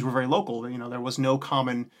 things were very local. There was no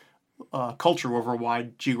common culture over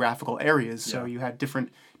wide geographical areas, so you had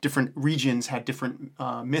different regions had different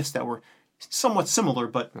myths that were somewhat similar,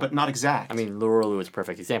 but not exact. I mean, Lurulu is a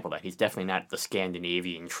perfect example of that. He's definitely not the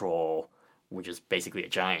Scandinavian troll, which is basically a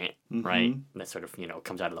giant, right? That sort of,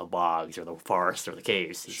 comes out of the bogs or the forests or the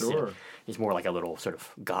caves. He's more like a little sort of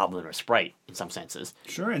goblin or sprite in some senses.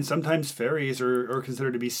 Sure, and sometimes fairies are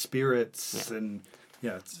considered to be spirits, and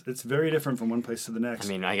it's very different from one place to the next. I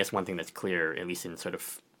mean, I guess one thing that's clear, at least in sort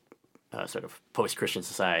of post-Christian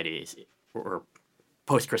societies or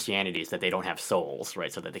post-Christianity, is that they don't have souls,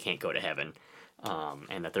 right? So that they can't go to heaven,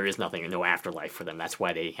 and that there is no afterlife for them. That's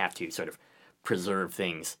why they have to sort of preserve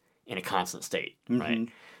things in a constant state, right?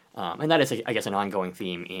 And that is, I guess, an ongoing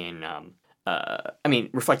theme in,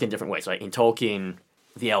 reflected in different ways, right? In Tolkien,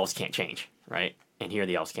 the elves can't change, right? And here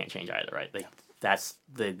the elves can't change either, right?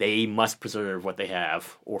 They must preserve what they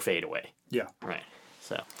have or fade away. Yeah. Right.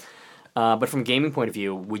 So, but from a gaming point of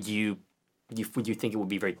view, would you think it would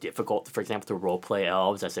be very difficult, for example, to role play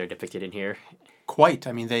elves as they're depicted in here? Quite.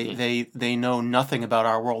 I mean, they know nothing about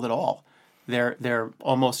our world at all. They're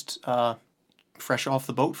almost fresh off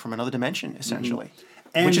the boat from another dimension, essentially,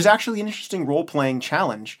 which is actually an interesting role playing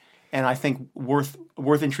challenge, and I think worth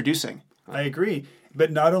introducing. I agree.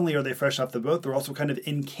 But not only are they fresh off the boat, they're also kind of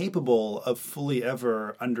incapable of fully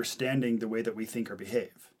ever understanding the way that we think or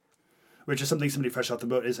behave, which is something somebody fresh off the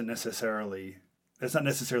boat isn't necessarily. That's not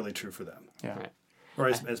necessarily true for them. Yeah. Right. Or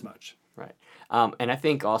as much. Right. And I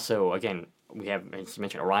think also, again, we have, as you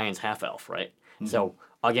mentioned, Orion's half-elf, right? So,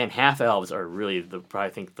 again, half-elves are really, probably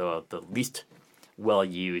think, the least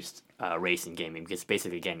well-used race in gaming, because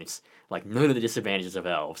basically, again, it's like none of the disadvantages of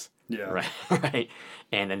elves. Yeah. Right?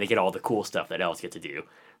 And then they get all the cool stuff that elves get to do,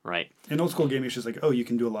 right? In old-school gaming, it's just like, you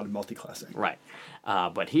can do a lot of multi-classing. Right.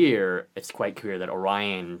 But here, it's quite clear that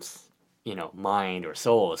Orion's mind or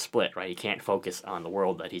soul is split, right? He can't focus on the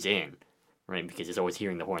world that he's in, right? Because he's always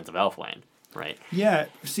hearing the horns of Elfland, right? Yeah.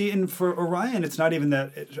 See, and for Orion, it's not even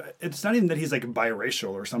that. It's not even that he's like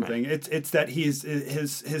biracial or something. Right. It's that he's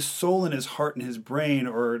his soul and his heart and his brain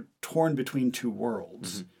are torn between two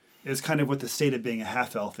worlds. Is kind of what the state of being a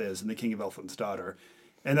half elf is in The King of Elfland's Daughter,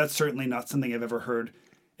 and that's certainly not something I've ever heard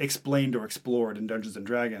explained or explored in Dungeons and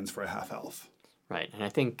Dragons for a half elf. Right, and I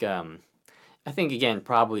think again,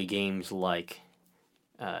 probably games like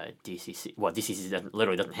DCC. Well, DCC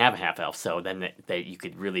literally doesn't have a half elf, so then that you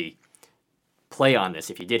could really play on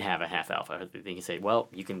this if you did have a half elf. They can say, well,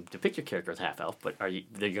 you can depict your character as half elf, but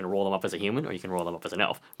they're going to roll them up as a human, or you can roll them up as an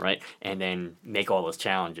elf, right? And then make all those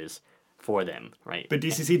challenges for them, right? But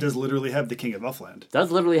DCC does literally have the King of Elfland.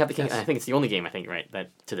 Does literally have the King. Yes. I think it's the only game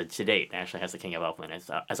that to date actually has the King of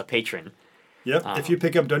Elfland as a patron. Yep. If you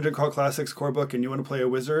pick up Dungeon Crawl Classics core book and you want to play a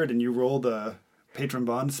wizard and you roll the patron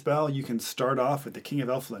bond spell, you can start off with the King of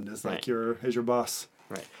Elfland as like your boss.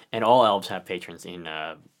 Right. And all elves have patrons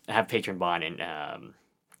have patron bond and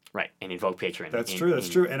and invoke patron. That's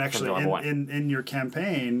true. And actually in your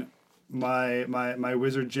campaign, my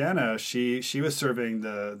wizard Janna, she was serving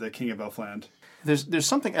the King of Elfland. There's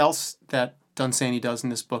something else that Dunsany does in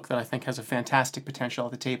this book that I think has a fantastic potential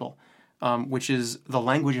at the table, which is the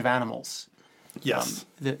language of animals. Yes.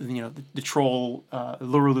 The troll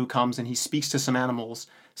Lurulu comes and he speaks to some animals.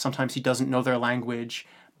 Sometimes he doesn't know their language,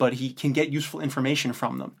 but he can get useful information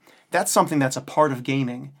from them. That's something that's a part of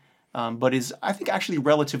gaming, but is, I think, actually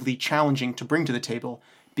relatively challenging to bring to the table,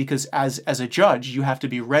 because as a judge, you have to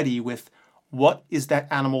be ready with what is that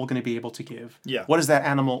animal going to be able to give? Yeah. What is that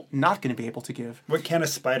animal not going to be able to give? What can a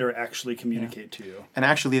spider actually communicate to you? And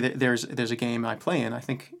actually, there's a game I play in. I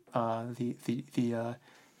think the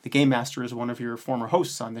game master is one of your former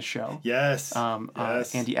hosts on this show. Yes.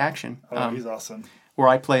 Yes. Andy Action. He's awesome. Where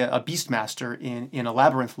I play a beast master in a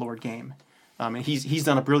Labyrinth Lord game, and he's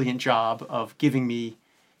done a brilliant job of giving me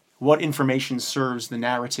what information serves the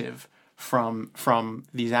narrative from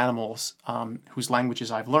these animals whose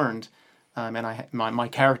languages I've learned, and my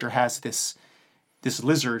character has this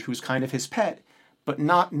lizard who's kind of his pet, but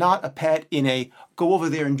not a pet in a go over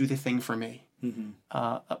there and do the thing for me. Mm-hmm.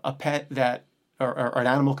 A pet that or an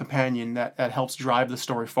animal companion that helps drive the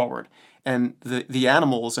story forward, and the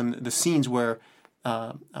animals and the scenes where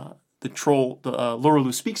the troll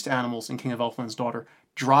Lurulu speaks to animals in King of Elfland's Daughter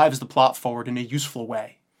drives the plot forward in a useful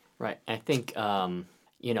way. Right. I think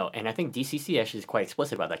and I think DCC actually is quite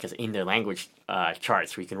explicit about that, because in their language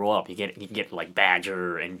charts where you can roll up, you can get like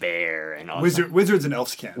badger and bear and all. Wizards and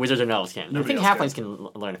elves can. Wizards and elves can. Nobody I think halflings can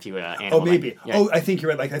learn a few animals. Oh, maybe. I think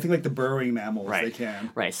you're right. I think the burrowing mammals they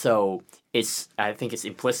can. Right. So I think it's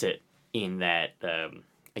implicit in that.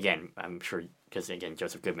 Again, I'm sure, because again,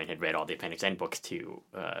 Joseph Goodman had read all the Appendix N books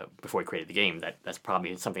before he created the game. That's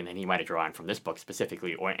probably something that he might have drawn from this book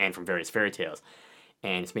specifically, and from various fairy tales,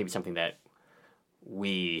 and it's maybe something that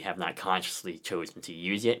we have not consciously chosen to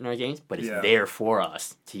use yet in our games, but it's Yeah. there for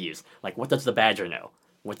us to use. Like, what does the badger know?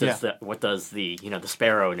 What does the the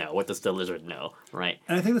sparrow know? What does the lizard know? Right?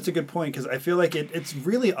 And I think that's a good point because I feel like it's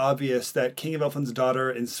really obvious that King of Elfland's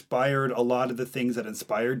Daughter inspired a lot of the things that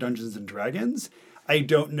inspired Dungeons and Dragons. I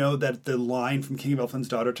don't know that the line from King of Elfland's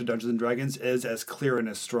Daughter to Dungeons and Dragons is as clear and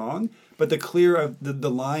as strong, but the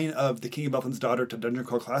line of the King of Elfland's Daughter to Dungeon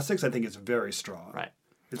Core Classics, I think is very strong. Right.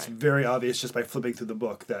 It's very obvious just by flipping through the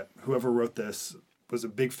book that whoever wrote this was a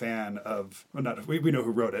big fan of. Well, we know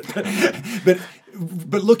who wrote it,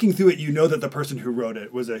 but looking through it, you know that the person who wrote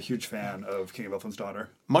it was a huge fan of King of Elfland's Daughter.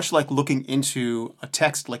 Much like looking into a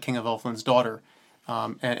text like King of Elfland's Daughter,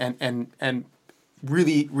 and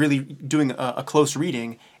really doing a close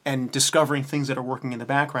reading and discovering things that are working in the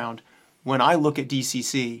background. When I look at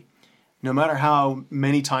DCC, no matter how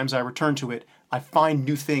many times I return to it, I find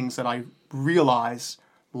new things that I realize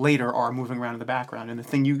later are moving around in the background. And the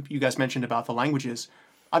thing you guys mentioned about the languages,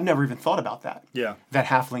 I've never even thought about that. Yeah. That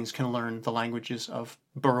halflings can learn the languages of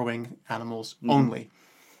burrowing animals only.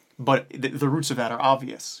 But the roots of that are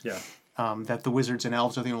obvious. Yeah. That the wizards and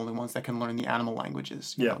elves are the only ones that can learn the animal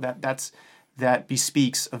languages. You Yeah. know, that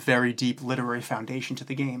bespeaks a very deep literary foundation to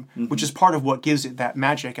the game, which is part of what gives it that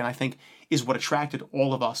magic, and I think is what attracted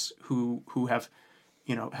all of us who have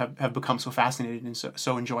become so fascinated and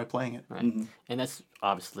so enjoy playing it. Right. And that's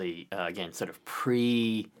obviously, again, sort of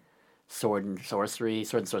pre-sword and sorcery.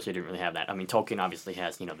 Sword and sorcery didn't really have that. I mean, Tolkien obviously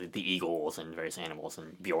has, the eagles and various animals,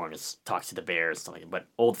 and Bjorn talks to the bears, stuff like that. But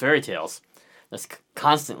old fairy tales, that's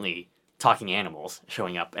constantly talking animals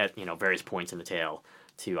showing up at, various points in the tale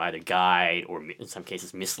to either guide or, in some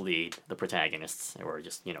cases, mislead the protagonists or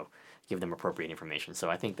just, give them appropriate information. So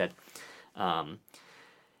I think that...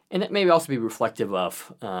 and that may also be reflective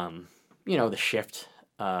of, the shift.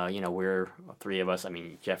 We're three of us. I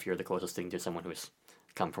mean, Jeff, you're the closest thing to someone who's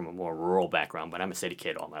come from a more rural background, but I'm a city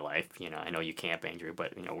kid all my life. I know you can't, Andrew,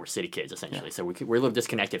 but, we're city kids, essentially. Yeah. So we're a little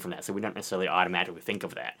disconnected from that, so we don't necessarily automatically think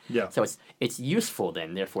of that. Yeah. So it's useful,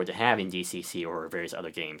 then, therefore, to have in DCC or various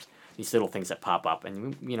other games these little things that pop up,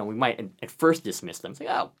 and, we might at first dismiss them. It's like,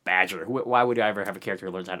 oh, Badger. Why would I ever have a character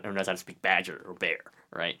who knows how to speak Badger or Bear,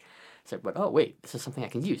 right? So, but oh wait, this is something I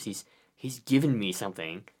can use. He's given me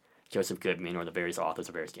something. Joseph Goodman or the various authors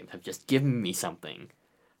of various games have just given me something,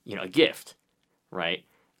 a gift, right?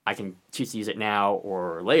 I can choose to use it now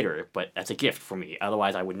or later, but that's a gift for me.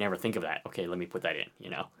 Otherwise, I would never think of that. Okay, let me put that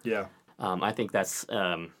in. Yeah. I think that's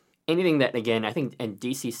anything that, again, I think, and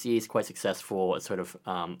DCC is quite successful at sort of,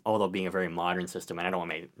 although being a very modern system, and I don't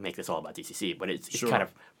want to make this all about DCC, but it's kind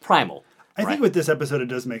of primal. I think with this episode, it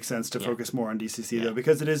does make sense to focus more on DCC, though,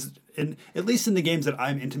 because it is, at least in the games that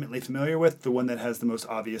I'm intimately familiar with, the one that has the most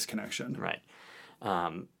obvious connection. Right.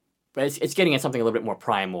 But it's getting at something a little bit more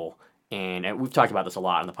primal, and we've talked about this a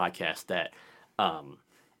lot on the podcast, that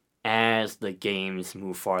as the games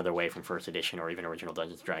move farther away from first edition or even original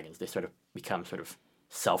Dungeons & Dragons, they sort of become sort of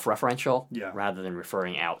self-referential rather than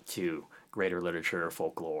referring out to greater literature,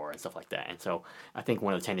 folklore, and stuff like that. And so I think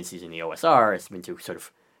one of the tendencies in the OSR has been to sort of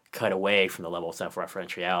cut away from the level of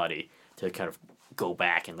self-referentiality to kind of go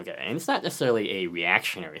back and look at it. And it's not necessarily a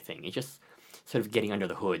reactionary thing. It's just sort of getting under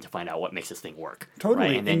the hood to find out what makes this thing work. Totally.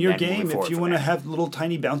 Right? And then, in your game, if you want to that. have little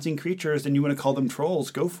tiny bouncing creatures and you want to call them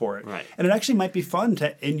trolls, go for it. Right. And it actually might be fun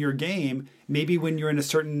to, in your game, maybe when you're in a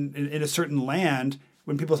certain land,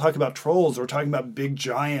 when people talk about trolls, or talking about big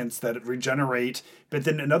giants that regenerate, but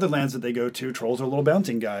then in other lands that they go to, trolls are little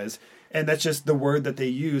bouncing guys. And that's just the word that they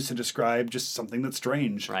use to describe just something that's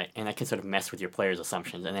strange. Right, and that can sort of mess with your players'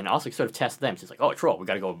 assumptions, and then also sort of test them. So it's like, oh, a troll, we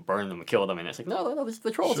got to go burn them and kill them. And it's like, no,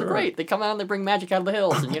 the trolls are great. They come out and they bring magic out of the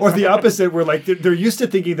hills. And, or the opposite, where like they're used to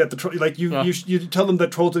thinking that the troll, like you tell them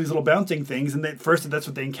that trolls are these little bouncing things, and first that's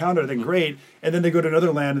what they encounter. Then great, and then they go to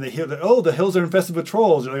another land and they hear that, oh, the hills are infested with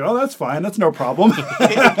trolls. You're like, oh, that's fine, that's no problem.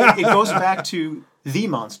 it goes back to the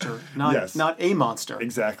monster, not a monster.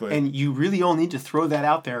 Exactly. And you really all need to throw that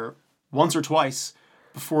out there once or twice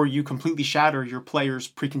before you completely shatter your players'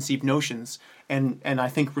 preconceived notions and I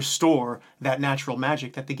think restore that natural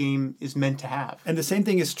magic that the game is meant to have. And the same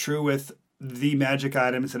thing is true with the magic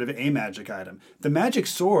item instead of a magic item. The magic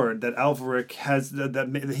sword that Alveric has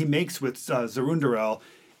that he makes with Zerundarel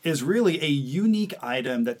is really a unique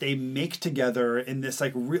item that they make together in this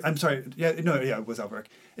like it was Alveric.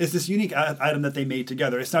 It's this unique item that they made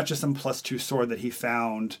together. It's not just some +2 sword that he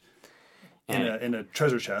found in a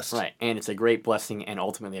treasure chest. Right, and it's a great blessing and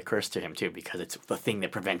ultimately a curse to him, too, because it's the thing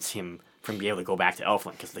that prevents him from being able to go back to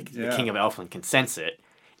Elfland, because the King of Elfland can sense it,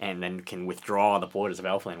 and then can withdraw the Portals of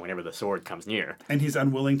Elfland whenever the sword comes near. And he's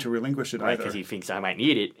unwilling to relinquish it Right, either. because he thinks I might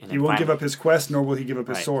need it. And He won't give up his quest, nor will he give up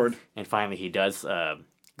his Right. sword. And finally, he does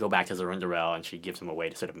go back to Zarundurel, and she gives him a way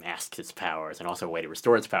to sort of mask his powers, and also a way to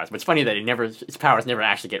restore his powers. But it's funny that his powers never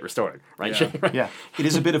actually get restored, right? Yeah. Right? Yeah, it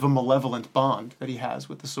is a bit of a malevolent bond that he has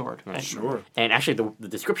with the sword. Right. Sure. And actually, the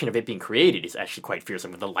description of it being created is actually quite fearsome,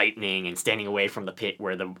 with the lightning and standing away from the pit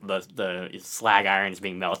where the slag iron is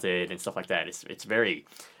being melted and stuff like that. It's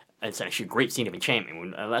actually a great scene of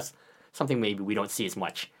enchantment. That's something maybe we don't see as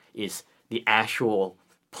much, is the actual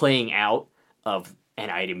playing out of an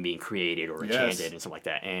item being created or enchanted Yes. and stuff like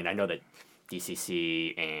that. And I know that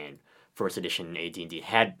DCC and First Edition AD&D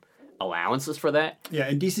had allowances for that. Yeah,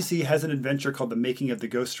 and DCC has an adventure called The Making of the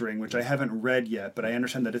Ghost Ring, which I haven't read yet, but I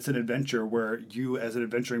understand that it's an adventure where you, as an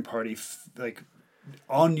adventuring party,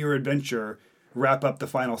 on your adventure, wrap up the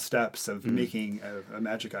final steps of making a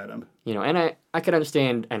magic item. And I could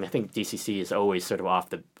understand, and I think DCC is always sort of off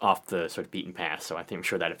the sort of beaten path, so I'm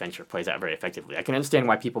sure that adventure plays out very effectively. I can understand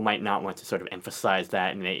why people might not want to sort of emphasize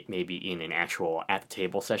that, and maybe in an actual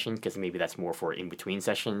at-the-table session, because maybe that's more for in-between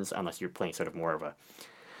sessions, unless you're playing sort of more of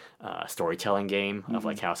a storytelling game of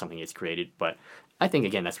like how something is created. But I think,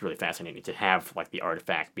 again, that's really fascinating to have like the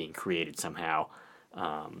artifact being created somehow.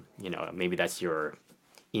 Maybe that's your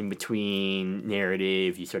in-between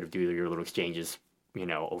narrative. You sort of do your little exchanges,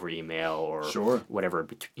 over email or whatever,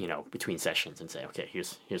 between sessions, and say, okay,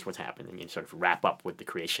 here's what's happened, and you sort of wrap up with the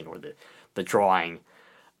creation or the drawing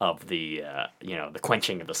of the the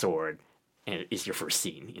quenching of the sword, and it is your first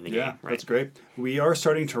scene in the game. Yeah, Right? that's great. We are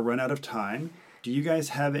starting to run out of time. Do you guys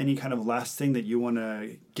have any kind of last thing that you want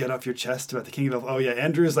to get off your chest about the King of Elf? Oh yeah,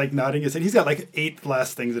 Andrew's like nodding his head. He's got like 8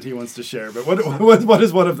 last things that he wants to share, but what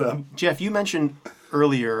is one of them? Jeff, you mentioned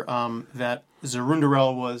earlier that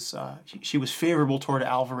Zarundurel was she was favorable toward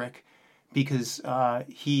Alveric because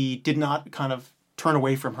he did not kind of turn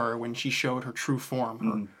away from her when she showed her true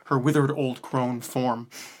form, her withered old crone form,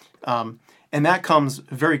 and that comes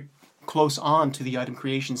very close on to the item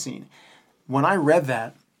creation scene. When I read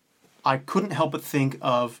that, I couldn't help but think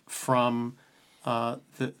of from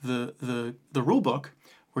the rule book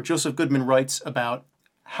where Joseph Goodman writes about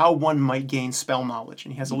how one might gain spell knowledge,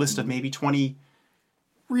 and he has a list of maybe 20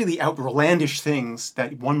 really outlandish things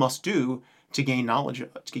that one must do to gain knowledge,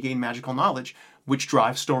 to gain magical knowledge, which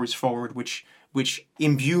drive stories forward, which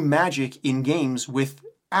imbue magic in games with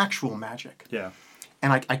actual magic. Yeah.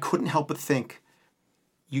 And I couldn't help but think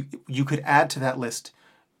you could add to that list,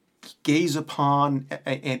 gaze upon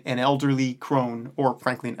an elderly crone, or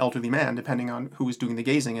frankly an elderly man, depending on who is doing the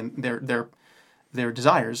gazing and their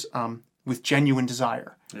desires, with genuine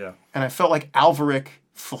desire. Yeah. And I felt like Alveric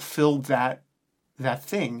fulfilled that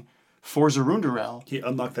thing for Zarundurel. He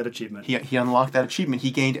unlocked that achievement. He unlocked that achievement.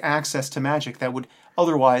 He gained access to magic that would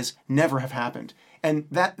otherwise never have happened. And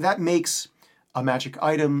that makes a magic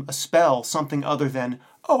item, a spell, something other than,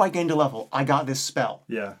 oh, I gained a level, I got this spell.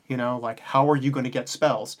 Yeah. Like, how are you going to get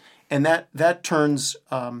spells? And that turns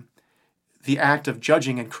the act of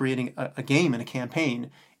judging and creating a game and a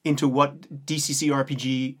campaign into what DCC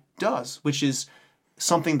RPG does, which is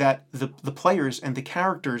something that the players and the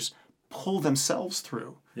characters pull themselves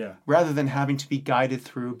through, rather than having to be guided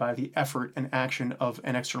through by the effort and action of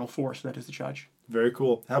an external force, that is the judge. Very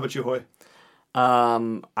cool. How about you, Hoy?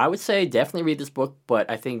 I would say definitely read this book, but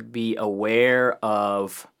I think be aware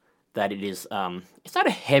of that it is, it's not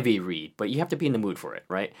a heavy read, but you have to be in the mood for it,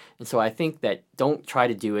 right? And so I think that don't try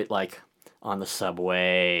to do it like on the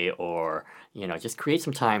subway or, just create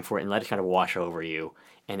some time for it and let it kind of wash over you.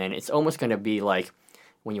 And then it's almost going to be like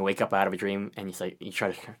when you wake up out of a dream and you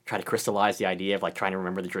try to crystallize the idea of like trying to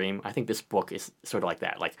remember the dream. I think this book is sort of like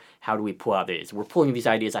that. Like, how do we pull out these? We're pulling these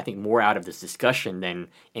ideas, I think, more out of this discussion than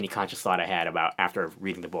any conscious thought I had about after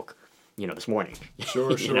reading the book, this morning.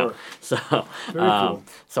 Sure. So, Very cool.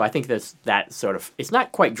 So I think there's that sort of, it's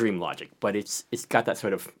not quite dream logic, but it's got that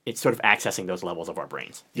sort of, it's sort of accessing those levels of our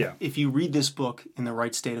brains. Yeah. If you read this book in the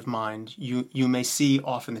right state of mind, you may see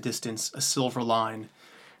off in the distance a silver line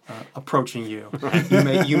approaching you.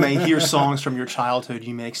 You may hear songs from your childhood.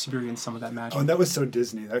 You may experience some of that magic. Oh, and that was so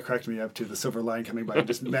Disney. That cracked me up too. The silver line coming by and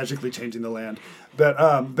just magically changing the land. But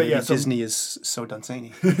yeah, so Disney is so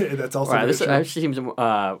Dunsany. that's also Right, very this true. actually seems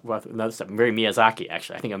another stuff. Very Miyazaki,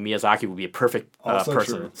 actually. I think Miyazaki would be a perfect Also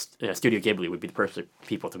person. Studio Ghibli would be the perfect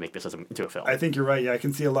people to make this into a film. I think you're right. Yeah, I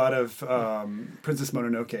can see a lot of Princess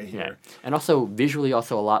Mononoke here. Yeah, and also visually,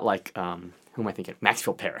 also a lot like who am I thinking?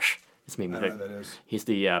 Maxfield Parrish. This made me I don't know who that is. He's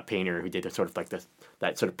the painter who did the sort of like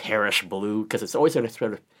that sort of Parrish blue, because it's always in a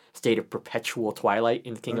sort of state of perpetual twilight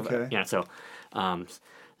in the King Okay. of So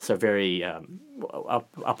So very,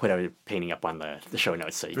 I'll put a painting up on the show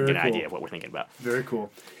notes so you can Very get an cool. idea of what we're thinking about. Very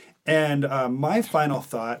cool. And my final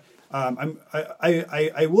thought,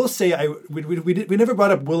 I will say we never brought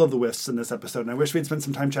up Will of the Wisps in this episode, and I wish we'd spent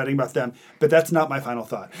some time chatting about them, but that's not my final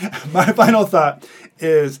thought. My final thought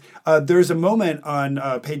is there's a moment on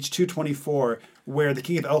page 224 where the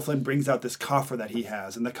King of Elfland brings out this coffer that he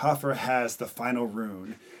has, and the coffer has the final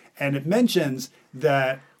rune. And it mentions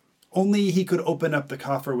that only he could open up the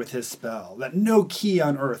coffer with his spell, that no key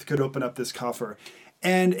on earth could open up this coffer.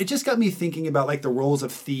 And it just got me thinking about like the roles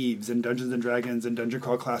of thieves in Dungeons and Dragons and Dungeon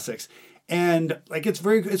Crawl Classics. And like it's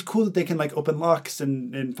cool that they can like open locks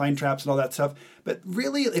and find traps and all that stuff. But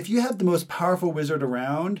really, if you have the most powerful wizard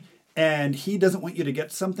around and he doesn't want you to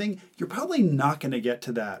get something, you're probably not going to get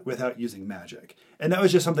to that without using magic. And that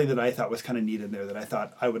was just something that I thought was kind of neat in there that I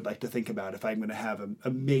thought I would like to think about if I'm going to have a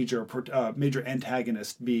major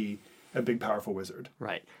antagonist be a big, powerful wizard.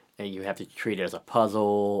 Right. And you have to treat it as a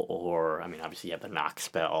puzzle, or, I mean, obviously you have the knock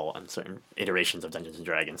spell on certain iterations of Dungeons &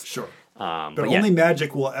 Dragons. Sure. But only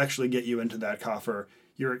magic will actually get you into that coffer.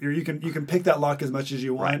 You can pick that lock as much as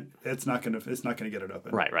you want. Right. It's not gonna get it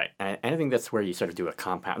open. Right. And I think that's where you sort of do a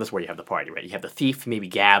compound. That's where you have the party, right? You have the thief maybe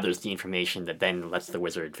gathers the information that then lets the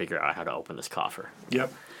wizard figure out how to open this coffer.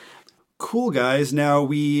 Yep. Cool, guys. Now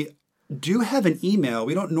we do have an email.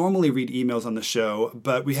 We don't normally read emails on the show,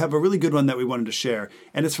 but we have a really good one that we wanted to share.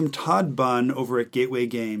 And it's from Todd Bunn over at Gateway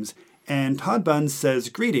Games. And Todd Bunn says,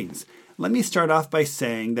 "Greetings. Let me start off by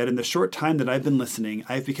saying that in the short time that I've been listening,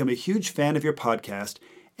 I've become a huge fan of your podcast.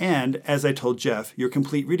 And, as I told Jeff, your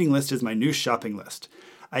complete reading list is my new shopping list.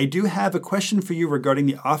 I do have a question for you regarding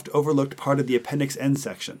the oft-overlooked part of the Appendix N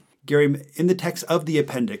section. Gary, in the text of the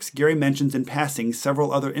appendix, Gary mentions in passing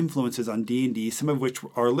several other influences on D&D, some of which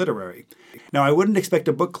are literary. Now, I wouldn't expect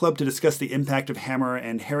a book club to discuss the impact of Hammer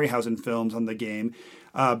and Harryhausen films on the game,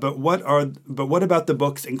 but what about the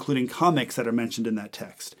books, including comics, that are mentioned in that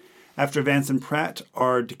text? After Vance and Pratt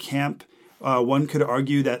are DeCamp, one could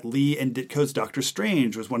argue that Lee and Ditko's Doctor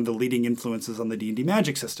Strange was one of the leading influences on the D&D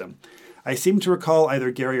magic system. I seem to recall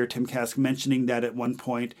either Gary or Tim Kask mentioning that at one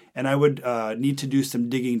point, and I would need to do some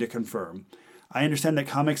digging to confirm. I understand that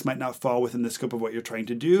comics might not fall within the scope of what you're trying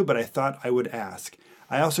to do, but I thought I would ask.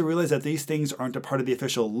 I also realize that these things aren't a part of the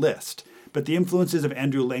official list, but the influences of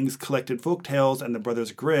Andrew Lang's collected folktales and the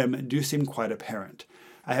Brothers Grimm do seem quite apparent.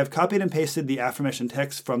 I have copied and pasted the aforementioned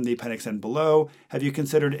text from the appendix N below. Have you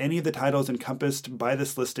considered any of the titles encompassed by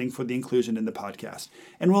this listing for the inclusion in the podcast?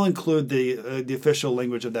 And we'll include the official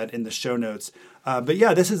language of that in the show notes. But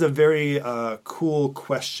yeah, this is a very cool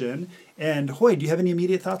question. And Hoy, do you have any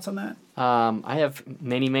immediate thoughts on that? I have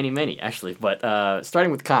many, actually. But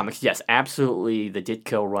starting with comics, yes, absolutely. The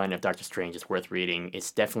Ditko run of Doctor Strange is worth reading.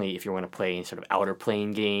 It's definitely, if you want to play in sort of outer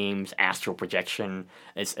plane games, astral projection,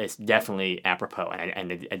 it's definitely apropos.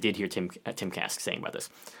 And I did hear Tim Kask saying about this.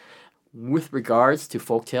 With regards to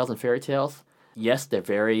folktales and fairy tales, yes, they're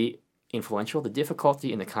very influential. The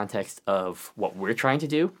difficulty in the context of what we're trying to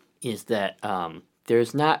do is that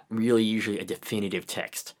there's not really usually a definitive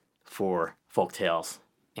text for folktales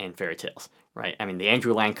and fairy tales, right? I mean, the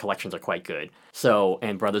Andrew Lang collections are quite good. So,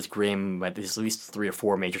 and Brothers Grimm, there's at least 3 or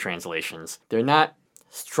 4 major translations. They're not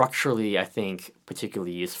structurally, I think,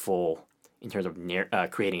 particularly useful in terms of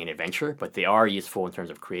creating an adventure, but they are useful in terms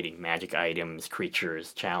of creating magic items,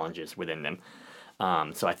 creatures, challenges within them.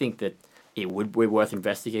 So I think that it would be worth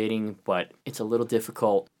investigating, but it's a little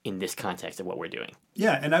difficult in this context of what we're doing.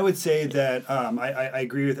 Yeah, and I would say that I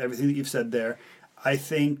agree with everything that you've said there. I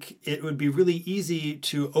think it would be really easy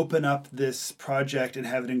to open up this project and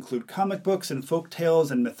have it include comic books and folk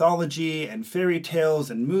tales and mythology and fairy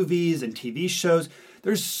tales and movies and TV shows.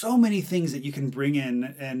 There's so many things that you can bring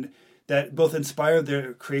in and that both inspire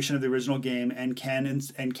the creation of the original game and can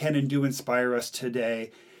and do inspire us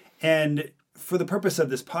today. And for the purpose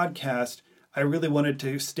of this podcast, I really wanted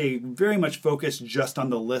to stay very much focused just on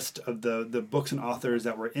the list of the books and authors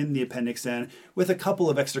that were in the Appendix N, with a couple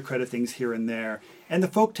of extra credit things here and there. And the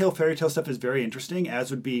folktale, fairy tale stuff is very interesting,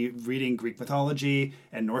 as would be reading Greek mythology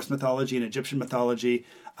and Norse mythology and Egyptian mythology.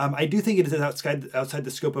 I do think it is outside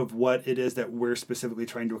the scope of what it is that we're specifically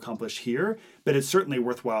trying to accomplish here, but it's certainly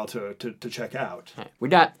worthwhile to check out. We're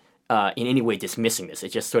not in any way dismissing this.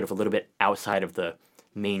 It's just sort of a little bit outside of the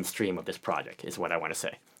mainstream of this project, is what I want to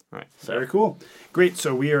say. Right, so. Very cool. Great.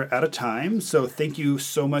 So we are out of time. So thank you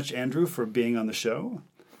so much, Andrew, for being on the show.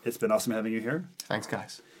 It's been awesome having you here. Thanks,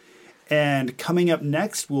 guys. And coming up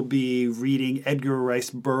next, we'll be reading Edgar Rice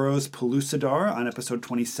Burroughs' Pellucidar on episode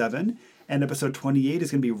 27. And episode 28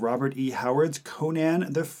 is going to be Robert E. Howard's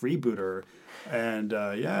Conan the Freebooter. And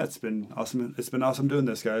yeah, it's been awesome. It's been awesome doing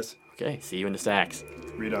this, guys. Okay, see you in the stacks.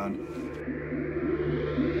 Read on.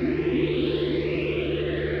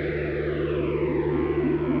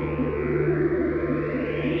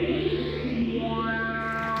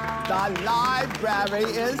 The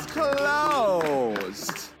library is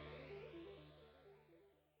closed.